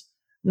heart,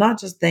 not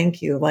just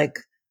thank you, like,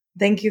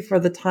 thank you for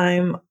the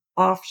time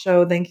off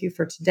show. Thank you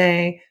for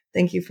today.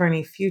 Thank you for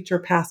any future,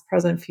 past,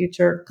 present,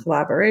 future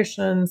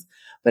collaborations.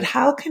 But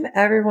how can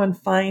everyone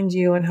find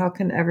you and how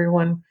can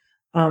everyone,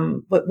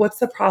 what's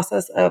the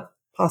process of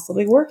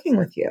possibly working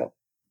with you?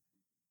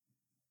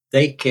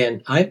 They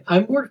can.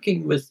 I'm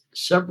working with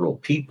several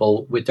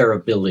people with their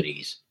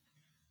abilities.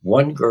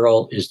 One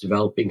girl is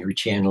developing her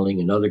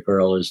channeling. Another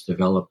girl is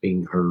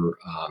developing her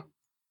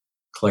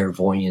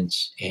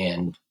clairvoyance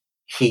and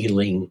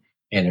healing.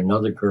 And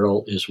another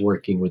girl is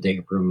working with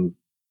Abram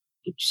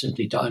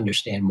simply to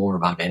understand more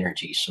about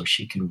energy so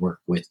she can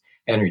work with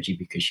energy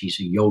because she's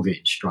a yoga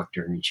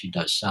instructor and she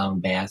does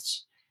sound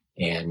baths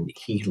and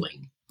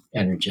healing,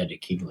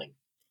 energetic healing.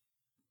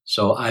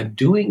 So I'm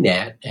doing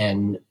that.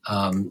 And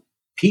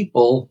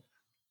people,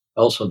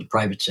 also the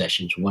private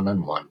sessions, one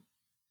on one.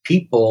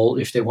 People,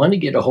 if they want to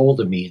get a hold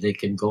of me, they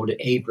can go to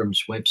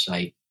Abram's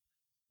website,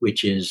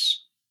 which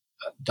is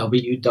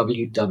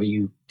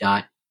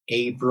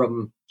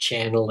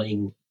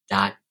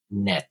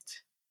www.abramchanneling.net.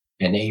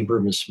 And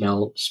Abram is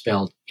spelled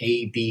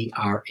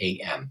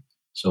Abram.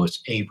 So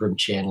it's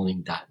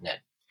abramchanneling.net.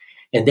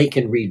 And they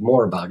can read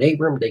more about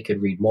Abram. They can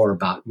read more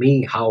about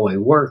me, how I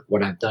work,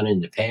 what I've done in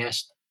the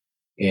past,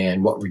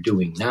 and what we're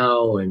doing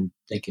now. And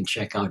they can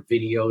check out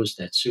videos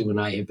that Sue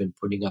and I have been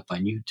putting up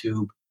on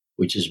YouTube,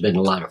 which has been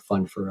a lot of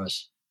fun for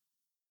us.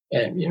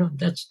 And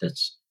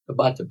that's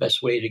about the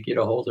best way to get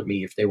a hold of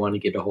me if they want to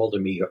get a hold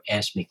of me or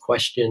ask me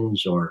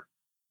questions or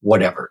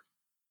whatever.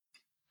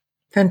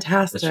 That's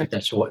Fantastic.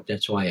 that's why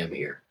I'm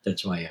here.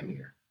 That's why I'm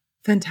here.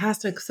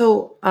 Fantastic.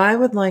 So I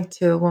would like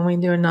to, when we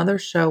do another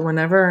show,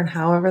 whenever and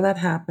however that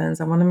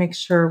happens, I want to make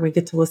sure we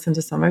get to listen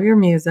to some of your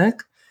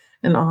music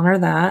and honor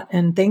that.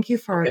 And thank you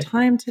for our Okay.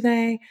 time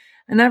today.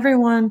 And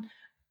everyone,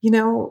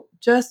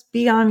 just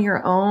be on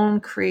your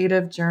own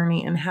creative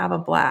journey and have a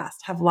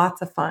blast. Have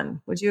lots of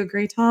fun. Would you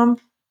agree, Tom?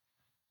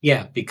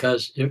 Yeah,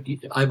 because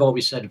I've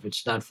always said if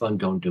it's not fun,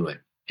 don't do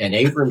it. And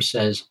Abrams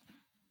says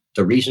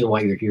the reason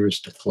why you're here is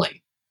to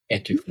play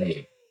and to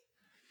create.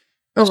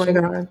 Oh my So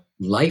God.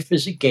 life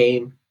is a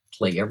game.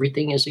 Play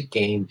everything as a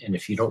game. And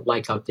if you don't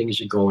like how things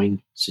are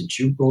going, since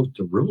you wrote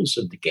the rules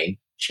of the game,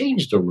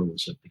 change the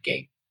rules of the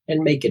game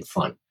and make it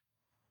fun.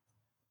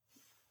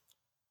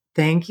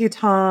 Thank you,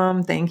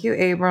 Tom. Thank you,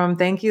 Abram.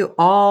 Thank you,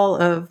 all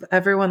of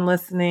everyone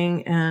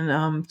listening.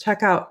 And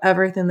check out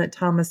everything that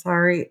Tom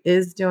Massari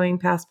is doing,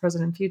 past,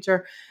 present, and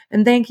future.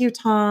 And thank you,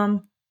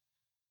 Tom.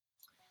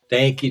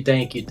 Thank you,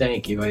 thank you,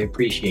 thank you. I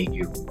appreciate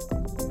you.